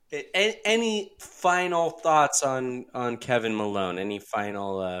 Any final thoughts on Kevin Malone? Any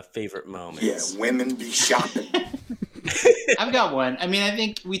final favorite moments? Yeah, women be shopping. I've got one. I mean, I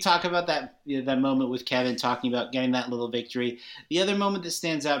think we talk about that moment with Kevin talking about getting that little victory. The other moment that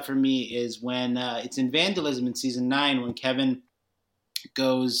stands out for me is when it's in Vandalism in season 9 when Kevin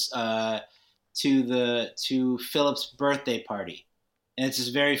goes to Philip's birthday party, and it's this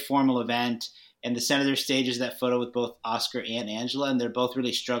very formal event. And the senator stages that photo with both Oscar and Angela, and they're both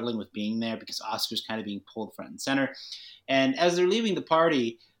really struggling with being there because Oscar's kind of being pulled front and center. And as they're leaving the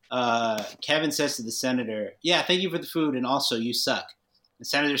party, Kevin says to the senator, yeah, thank you for the food, and also you suck. The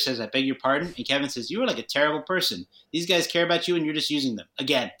senator says, I beg your pardon? And Kevin says, you are like a terrible person. These guys care about you and you're just using them.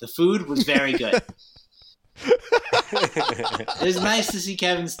 Again, the food was very good. It was nice to see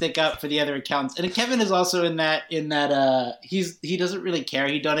Kevin stick up for the other accountants. And Kevin is also in that he doesn't really care.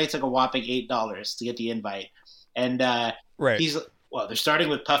 He donates like a whopping $8 to get the invite. And right. They're starting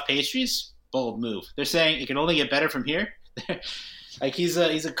with puff pastries. Bold move. They're saying it can only get better from here. Like he's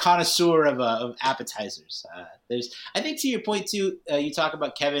a connoisseur of appetizers. I think to your point too, you talk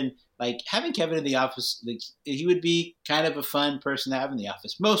about Kevin, like having Kevin in the office, like, he would be kind of a fun person to have in the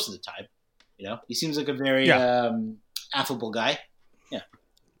office most of the time. He seems like a very affable guy. Yeah,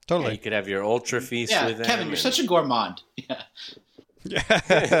 totally. Yeah, you could have your ultra feast with him. Kevin, you're such a gourmand. Yeah.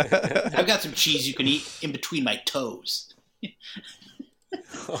 I've got some cheese you can eat in between my toes.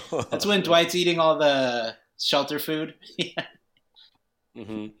 That's when Dwight's eating all the shelter food. Yeah.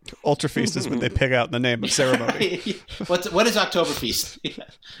 Mm-hmm. Ultra feast is when they pick out the name of ceremony. What is Oktoberfest?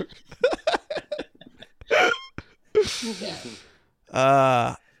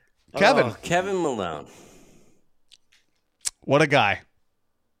 Yeah. Kevin Malone. What a guy.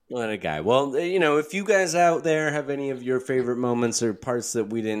 What a guy. Well, if you guys out there have any of your favorite moments or parts that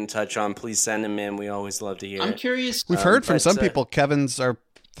we didn't touch on, please send them in. We always love to hear I'm curious. We've heard from some people Kevin's our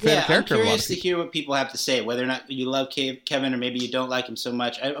favorite character. I'm curious to hear what people have to say, whether or not you love Kevin or maybe you don't like him so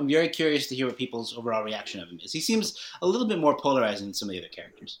much. I'm very curious to hear what people's overall reaction of him is. He seems a little bit more polarizing than some of the other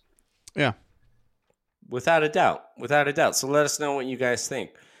characters. Yeah. Without a doubt. So let us know what you guys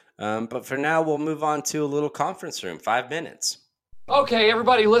think. But for now, we'll move on to a little conference room. 5 minutes. Okay,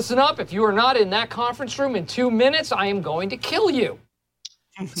 everybody listen up. If you are not in that conference room in 2 minutes, I am going to kill you.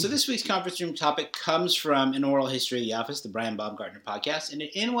 So this week's conference room topic comes from An Oral History of the Office, the Brian Baumgartner podcast. And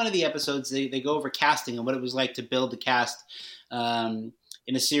in one of the episodes, they go over casting and what it was like to build the cast in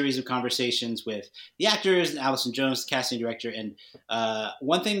in a series of conversations with the actors and Allison Jones, the casting director. And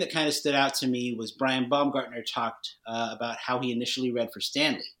one thing that kind of stood out to me was Brian Baumgartner talked about how he initially read for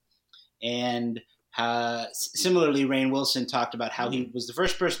Stanley. And similarly, Rainn Wilson talked about how he was the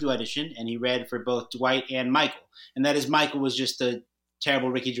first person to audition, and he read for both Dwight and Michael. And that is, Michael was just a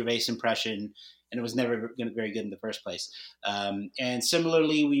terrible Ricky Gervais impression, and it was never very good in the first place. And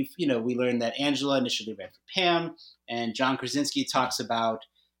similarly, we learned that Angela initially read for Pam, and John Krasinski talks about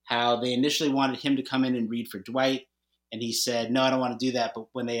how they initially wanted him to come in and read for Dwight, and he said, "No, I don't want to do that. But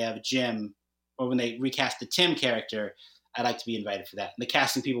when they have Jim, or when they recast the Tim character, I'd like to be invited for that." And the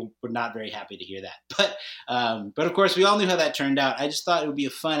casting people were not very happy to hear that. But of course, we all knew how that turned out. I just thought it would be a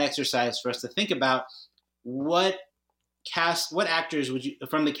fun exercise for us to think about what actors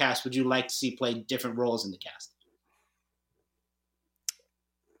from the cast would you like to see play different roles in the cast?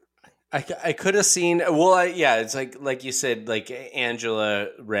 I could have seen. It's like you said, like Angela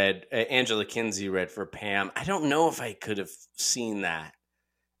Kinsey read for Pam. I don't know if I could have seen that,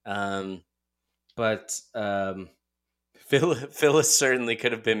 but Phyllis certainly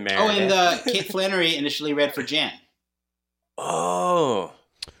could have been Meredith. Oh, and Kate Flannery initially read for Jan. Oh,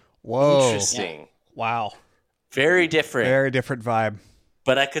 whoa, interesting! Yeah. Wow, very different vibe.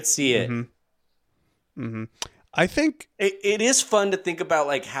 But I could see it. Mm-hmm. Mm-hmm. I think it is fun to think about,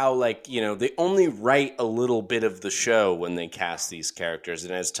 like how, like, you know, they only write a little bit of the show when they cast these characters,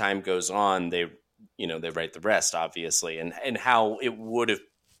 and as time goes on, they write the rest, obviously, and how it would have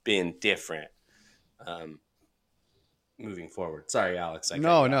been different moving forward. Sorry, Alex.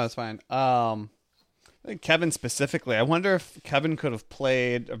 No, it's fine. I think Kevin specifically. I wonder if Kevin could have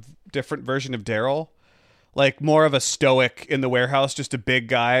played a different version of Daryl, like more of a stoic in the warehouse, just a big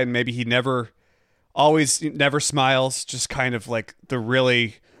guy, and maybe he never smiles, just kind of like the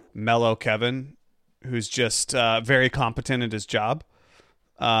really mellow Kevin, who's just very competent at his job.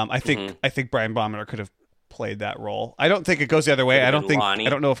 I think Brian Baumgartner could have played that role. I don't think it goes the other way. I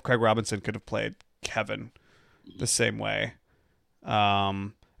don't know if Craig Robinson could have played Kevin the same way.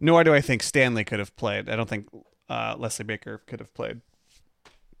 Nor do I think Stanley could have played. I don't think Leslie Baker could have played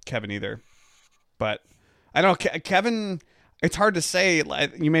Kevin either. But I don't know, Kevin. It's hard to say.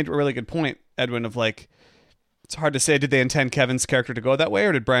 You made a really good point, Edwin, of like, it's hard to say, did they intend Kevin's character to go that way,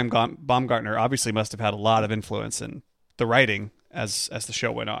 or did Brian Baumgartner obviously must have had a lot of influence in the writing as the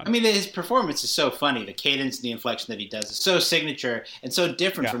show went on? I mean, his performance is so funny. The cadence and the inflection that he does is so signature and so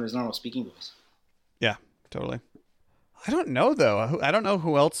different from his normal speaking voice. Yeah, totally. I don't know, though. I don't know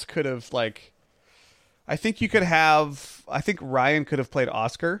who else could have, like, I think Ryan could have played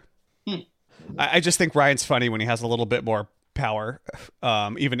Oscar. I just think Ryan's funny when he has a little bit more power,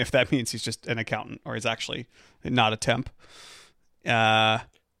 even if that means he's just an accountant or he's actually not a temp. Paul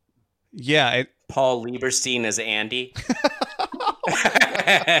Lieberstein as Andy.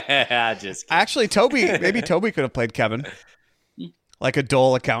 Just actually, maybe Toby could have played Kevin, like a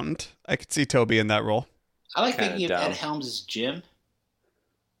dull accountant. I could see Toby in that role. I like thinking of Ed Helms as Jim.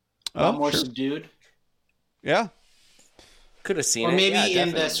 A lot more subdued. Yeah. Could have seen it. Or maybe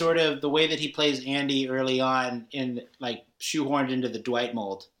in the sort of the way that he plays Andy early on, in like shoehorned into the Dwight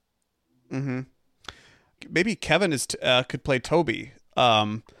mold. Mm-hmm. Maybe Kevin could play Toby,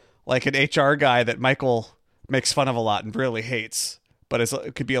 like an HR guy that Michael makes fun of a lot and really hates, but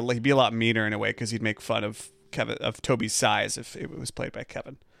he'd be a lot meaner in a way because he'd make fun of Toby's size if it was played by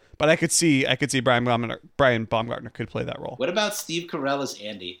Kevin. But I could see Brian Baumgartner could play that role. What about Steve Carell as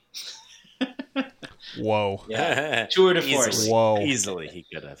Andy? Whoa. Yeah. Tour de force. Whoa. Easily he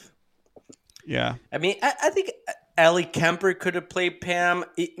could have. Yeah. I mean, I think Ellie Kemper could have played Pam.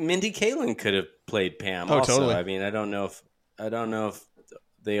 Mindy Kaling could have played Pam also. Totally. I mean, I don't know if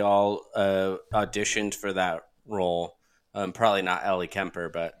they all auditioned for that role. Probably not Ellie Kemper,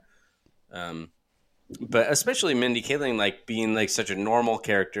 but especially Mindy Kaling, like being like such a normal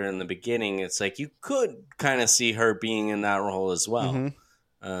character in the beginning, it's like you could kind of see her being in that role as well.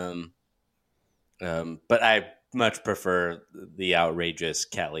 Mm-hmm. But I much prefer the outrageous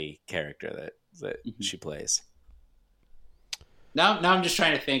Kelly character that she plays. Now I'm just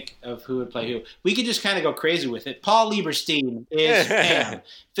trying to think of who would play who. We could just kind of go crazy with it. Paul Lieberstein is Pam.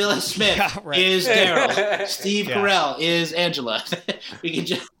 Phyllis Smith is Daryl. Steve Carell is Angela. We can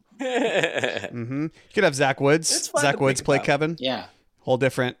just... Mm-hmm. You could have Zach Woods. Zach Woods play Kevin. Yeah. Whole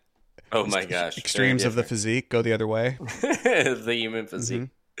different... Oh my gosh. Extremes of the physique go the other way. The human physique.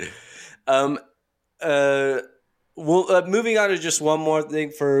 Mm-hmm. Moving on to just one more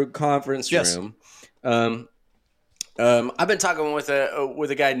thing for conference room. I've been talking with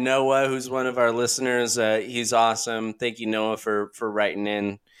a guy, Noah, who's one of our listeners. He's awesome. Thank you, Noah, for writing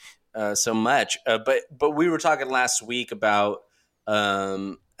in so much. But we were talking last week about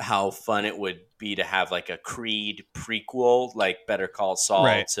how fun it would be to have like a Creed prequel, like Better Call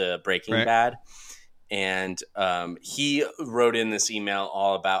Saul to Breaking Bad. And he wrote in this email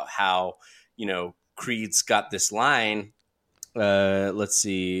all about how, Creed's got this line. Let's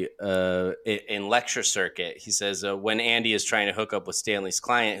see. In Lecture Circuit, he says, when Andy is trying to hook up with Stanley's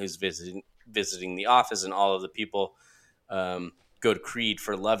client who's visiting the office, and all of the people go to Creed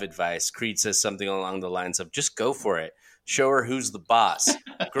for love advice, Creed says something along the lines of, just go for it. Show her who's the boss.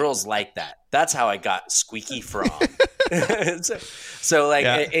 Girls like that. That's how I got Squeaky Fromm. And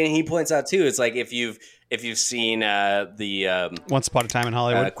he points out too, it's like if you've seen the Once Upon a Time in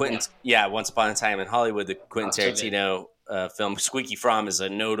Hollywood, Once Upon a Time in Hollywood, the Quentin Tarantino film, Squeaky Fromm is a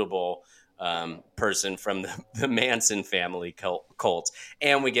notable person from the Manson family cult,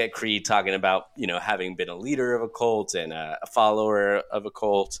 and we get Creed talking about having been a leader of a cult and a follower of a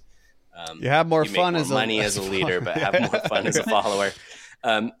cult. You have more fun as a leader, but have more fun as a follower.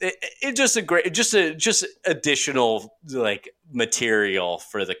 It's just a great, just additional like material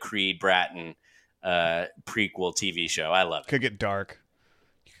for the Creed Bratton prequel TV show. I love it. Could get dark.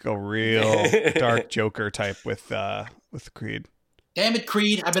 You could go real dark Joker type with Creed. Damn it,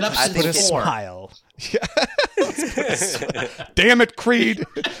 Creed! I've been up since 4. Smile. Damn it, Creed!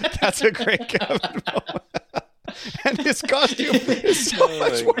 That's a great Kevin moment. And his costume is so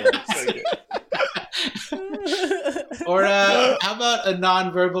much worse. Or how about a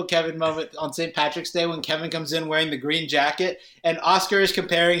non-verbal Kevin moment on St. Patrick's Day when Kevin comes in wearing the green jacket and Oscar is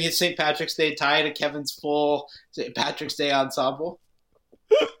comparing his St. Patrick's Day tie to Kevin's full St. Patrick's Day ensemble?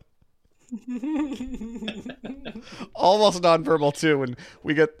 Almost non-verbal too when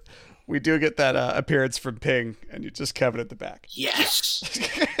we do get that appearance from Ping and you just Kevin at the back. Yes.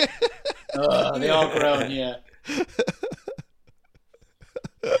 They all groan, yeah.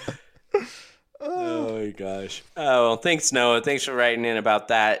 Oh my gosh. Oh, well, thanks, Noah. Thanks for writing in about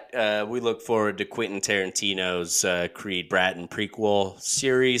that. We look forward to Quentin Tarantino's Creed Bratton prequel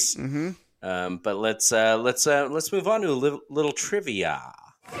series. Mm-hmm. But let's move on to a little trivia.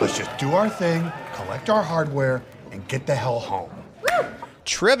 Let's just do our thing, collect our hardware, and get the hell home.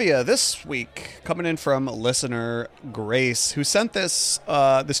 Trivia this week coming in from listener Grace, who sent this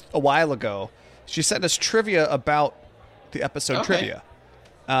a while ago. She sent us trivia about the episode trivia.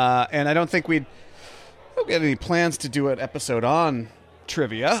 And I don't think we don't get any plans to do an episode on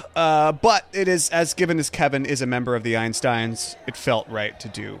trivia. But it is, as given as Kevin is a member of the Einsteins, it felt right to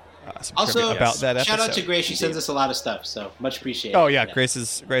do some trivia about that episode. Shout out to Grace. She sends us a lot of stuff, so much appreciated. Oh, yeah.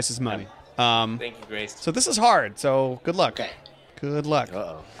 Grace's money. Thank you, Grace. So this is hard, so good luck. Okay. Good luck.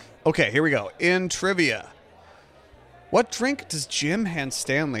 Uh-oh. Okay, here we go. In trivia, what drink does Jim hand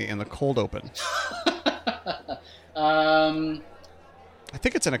Stanley in the cold open? I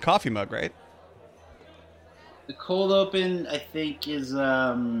think it's in a coffee mug, right? The cold open, I think, is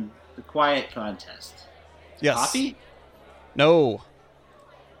the quiet contest. Yes. Coffee? No.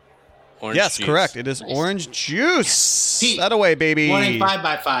 Orange yes, juice. correct. It is orange juice. Pete, That away, baby. 1 5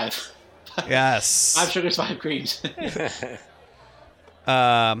 by 5. Yes. 5 sugars, 5 creams.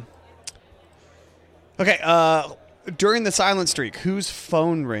 Okay. During the silent streak, whose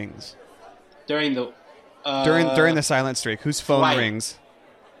phone rings? During the silent streak, whose phone Dwight. rings?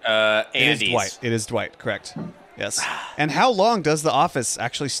 Andy's. It is Dwight. It is Dwight. Correct. Yes. And how long does The Office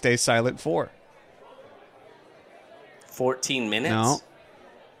actually stay silent for? 14 minutes? No.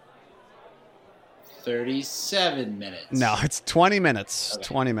 37 minutes. No, it's 20 minutes. Okay.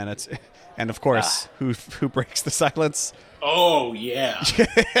 20 minutes. And of course, who breaks the silence? Oh, yeah.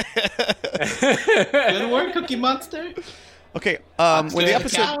 Good work, Cookie Monster. Okay, when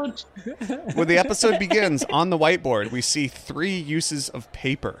the episode begins, on the whiteboard, we see 3 uses of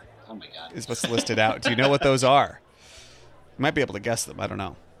paper. Oh my God. Is what's listed out. Do you know what those are? You might be able to guess them. I don't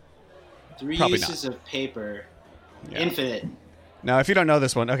know. 3 Probably uses of paper. Yeah. Infinite. Now, if you don't know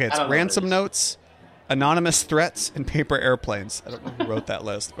this one, okay, it's ransom notes, anonymous threats, and paper airplanes. I don't know who wrote that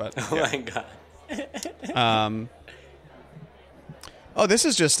list, but Oh my God. This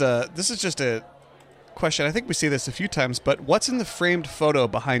is just a question. I think we see this a few times, but what's in the framed photo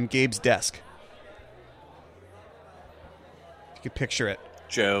behind Gabe's desk? You can picture it.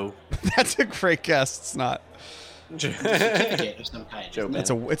 Joe. That's a great guess. It's not. Certificate of some kind. Joe. It's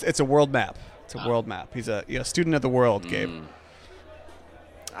a world map. It's a world map. He's a student of the world, Gabe.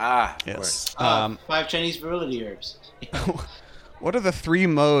 Of Yes. course. 5 Chinese virility herbs. What are the 3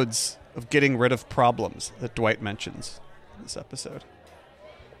 modes of getting rid of problems that Dwight mentions in this episode?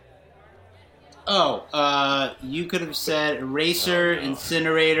 You could have said eraser,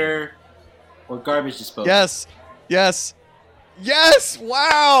 incinerator, or garbage disposal. Yes.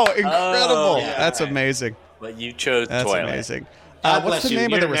 Wow! Incredible. Yeah. That's amazing. But you chose That's toilet. amazing. God what's bless the you. name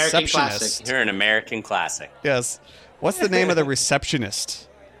You're of the an American receptionist? classic. You're an American classic. Yes. What's the name of the receptionist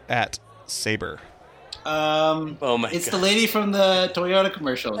at Sabre? Oh my It's god! the lady from the Toyota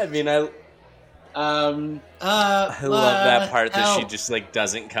commercial. I mean, I love that part that she just like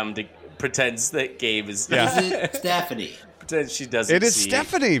doesn't come to pretends that Gabe is. Yeah. Is it Stephanie? Pretends she doesn't. It is see.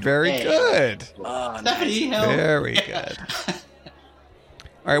 Stephanie. Very Hey. good. Oh, Stephanie, hell. Very good.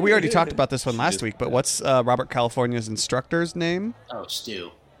 All right, we already talked about this one last week, but what's Robert California's instructor's name? Oh, Stu.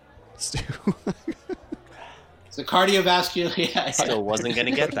 Stu. It's a cardiovascular. Yeah, I still wasn't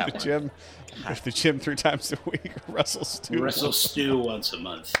gonna get that the one. gym. Go to the gym 3 times a week. Russell Stu. Wrestle Stu once a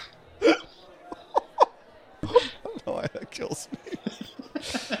month. Oh, that kills me.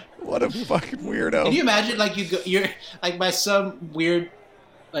 What a fucking weirdo. Can you imagine, like, you're like by some weird,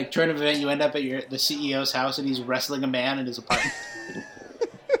 like, turn of event, you end up at the CEO's house and he's wrestling a man in his apartment.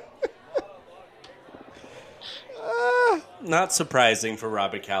 Not surprising for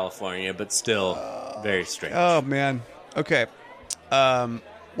Robert California, but still very strange. Oh man. Okay.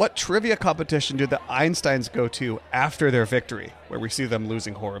 What trivia competition did the Einsteins go to after their victory, where we see them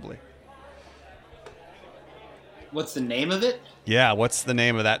losing horribly? What's the name of it? Yeah, what's the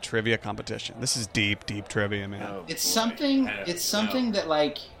name of that trivia competition? This is deep, deep trivia, man. Oh, It's boy. something. I don't It's something know. that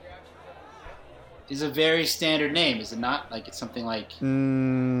like is a very standard name, is it not? Like it's something like I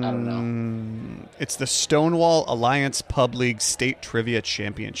don't know. It's the Stonewall Alliance Pub League State Trivia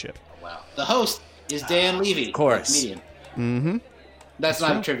Championship. Wow. The host is Dan Levy, Of course. the comedian. Mm-hmm. That's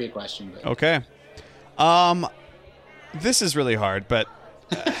not a trivia question, but Okay. This is really hard, but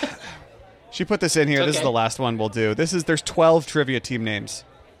she put this in here. It's This is okay. the last one we'll do. There's 12 trivia team names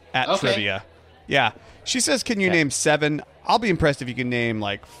at Okay. trivia. Yeah. She says, can you name 7? I'll be impressed if you can name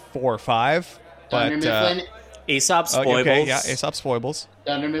like 4 or 5. Dunder But Mifflin, Aesop's oh, Foibles. okay, yeah, Aesop's Foibles.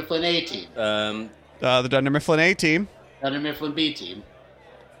 Dunder Mifflin A team, The Dunder Mifflin A team, Dunder Mifflin B team,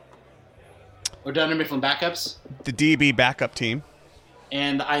 or Dunder Mifflin backups, the DB backup team,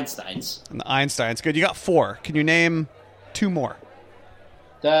 and the Einsteins. and the Einsteins. Good. You got 4. Can you name 2 more?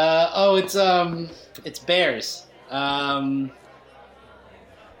 It's Bears. Yeah,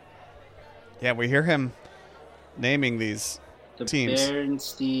 we hear him naming these The teams.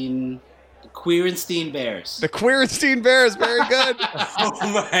 The Queerenstein Bears. The Queerenstein Bears. Very good.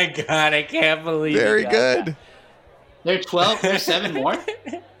 Oh my god! I can't believe. Very you got good. There are 12. There's 7 more.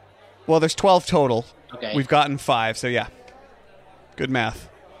 Well, there's 12 total. Okay. We've gotten 5, so yeah. Good math.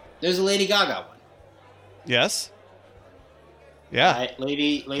 There's a Lady Gaga one. Yes? Yeah.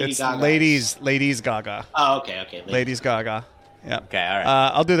 Lady It's Gaga. Ladies Gaga. Oh, okay. Ladies Gaga. Yeah. Okay, all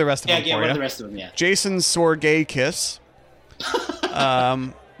right. I'll do the rest of Yeah, them yeah. for What are you. the rest of them? Yeah. Jason Sorgay-Kiss.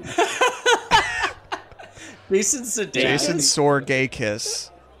 Jason Sudeikis. Jason Sorgay-Kiss.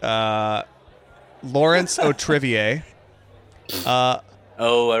 Lawrence O'Trivier. Oh,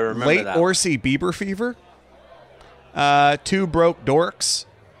 I remember Late that. Orsi Bieber Fever. 2 Broke Dorks.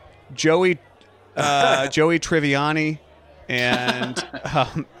 Joey Triviani. And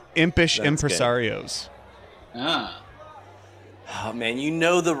Impish That's Impresarios. Ah. Oh man, you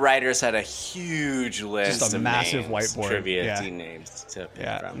know the writers had a huge list Just a of massive names, whiteboard, trivia yeah. team names to pick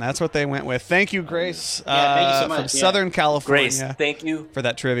Yeah, from. and that's what they went with. Thank you, Grace, Yeah, thank you so from much, yeah. Southern California, Grace, thank you. for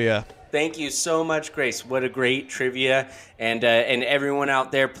that trivia. Thank you so much, Grace. What a great trivia. And everyone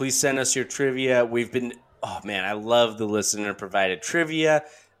out there, please send us your trivia. Oh man, I love the listener provided trivia.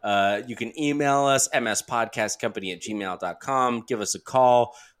 You can email us, mspodcastcompany@gmail.com. Give us a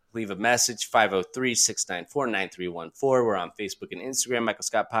call. Leave a message, 503-694-9314. We're on Facebook and Instagram, Michael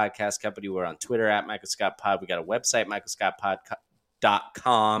Scott Podcast Company. We're on Twitter at Michael Scott Pod. We got a website,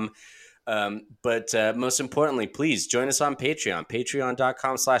 michaelscottpod.com. But most importantly, please join us on Patreon,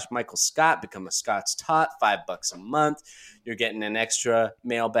 patreon.com/Michael Scott. Become a Scott's Tot, $5 a month. You're getting an extra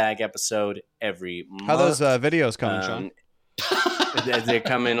mailbag episode every month. How those videos coming, Sean? They're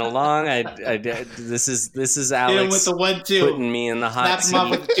coming along. This is Hit him Alex with the 1-2. putting me in the hot Snap him seat. off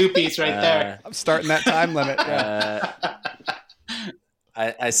with the 2-piece right there. I'm starting that time limit. Yeah.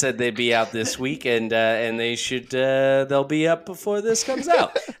 I said they'd be out this week, and they should. They'll be up before this comes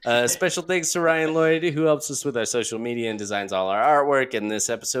out. Special thanks to Ryan Lloyd, who helps us with our social media and designs all our artwork. And this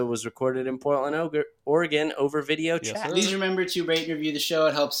episode was recorded in Portland, Oregon, over video chat. Please remember to rate and review the show.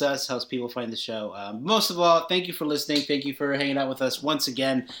 It helps us, helps people find the show. Most of all, thank you for listening. Thank you for hanging out with us once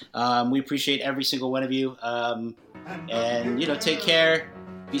again. We appreciate every single one of you. And take care.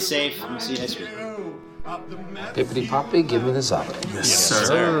 Be safe. And we'll see you next week. Pippity Poppy, give me the socket. Yes,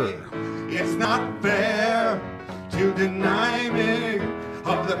 sir. It's not fair to deny me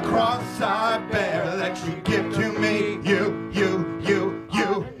of the cross I bear that you give to me.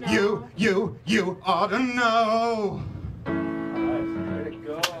 You ought to know.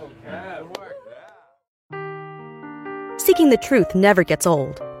 Seeking the truth never gets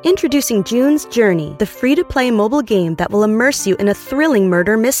old. Introducing June's Journey, the free-to-play mobile game that will immerse you in a thrilling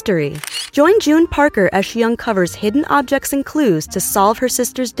murder mystery. Join June Parker as she uncovers hidden objects and clues to solve her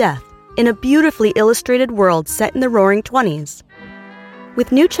sister's death in a beautifully illustrated world set in the Roaring '20s.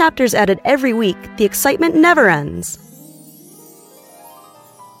 With new chapters added every week, the excitement never ends.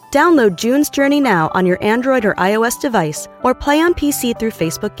 Download June's Journey now on your Android or iOS device, or play on PC through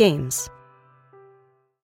Facebook Games.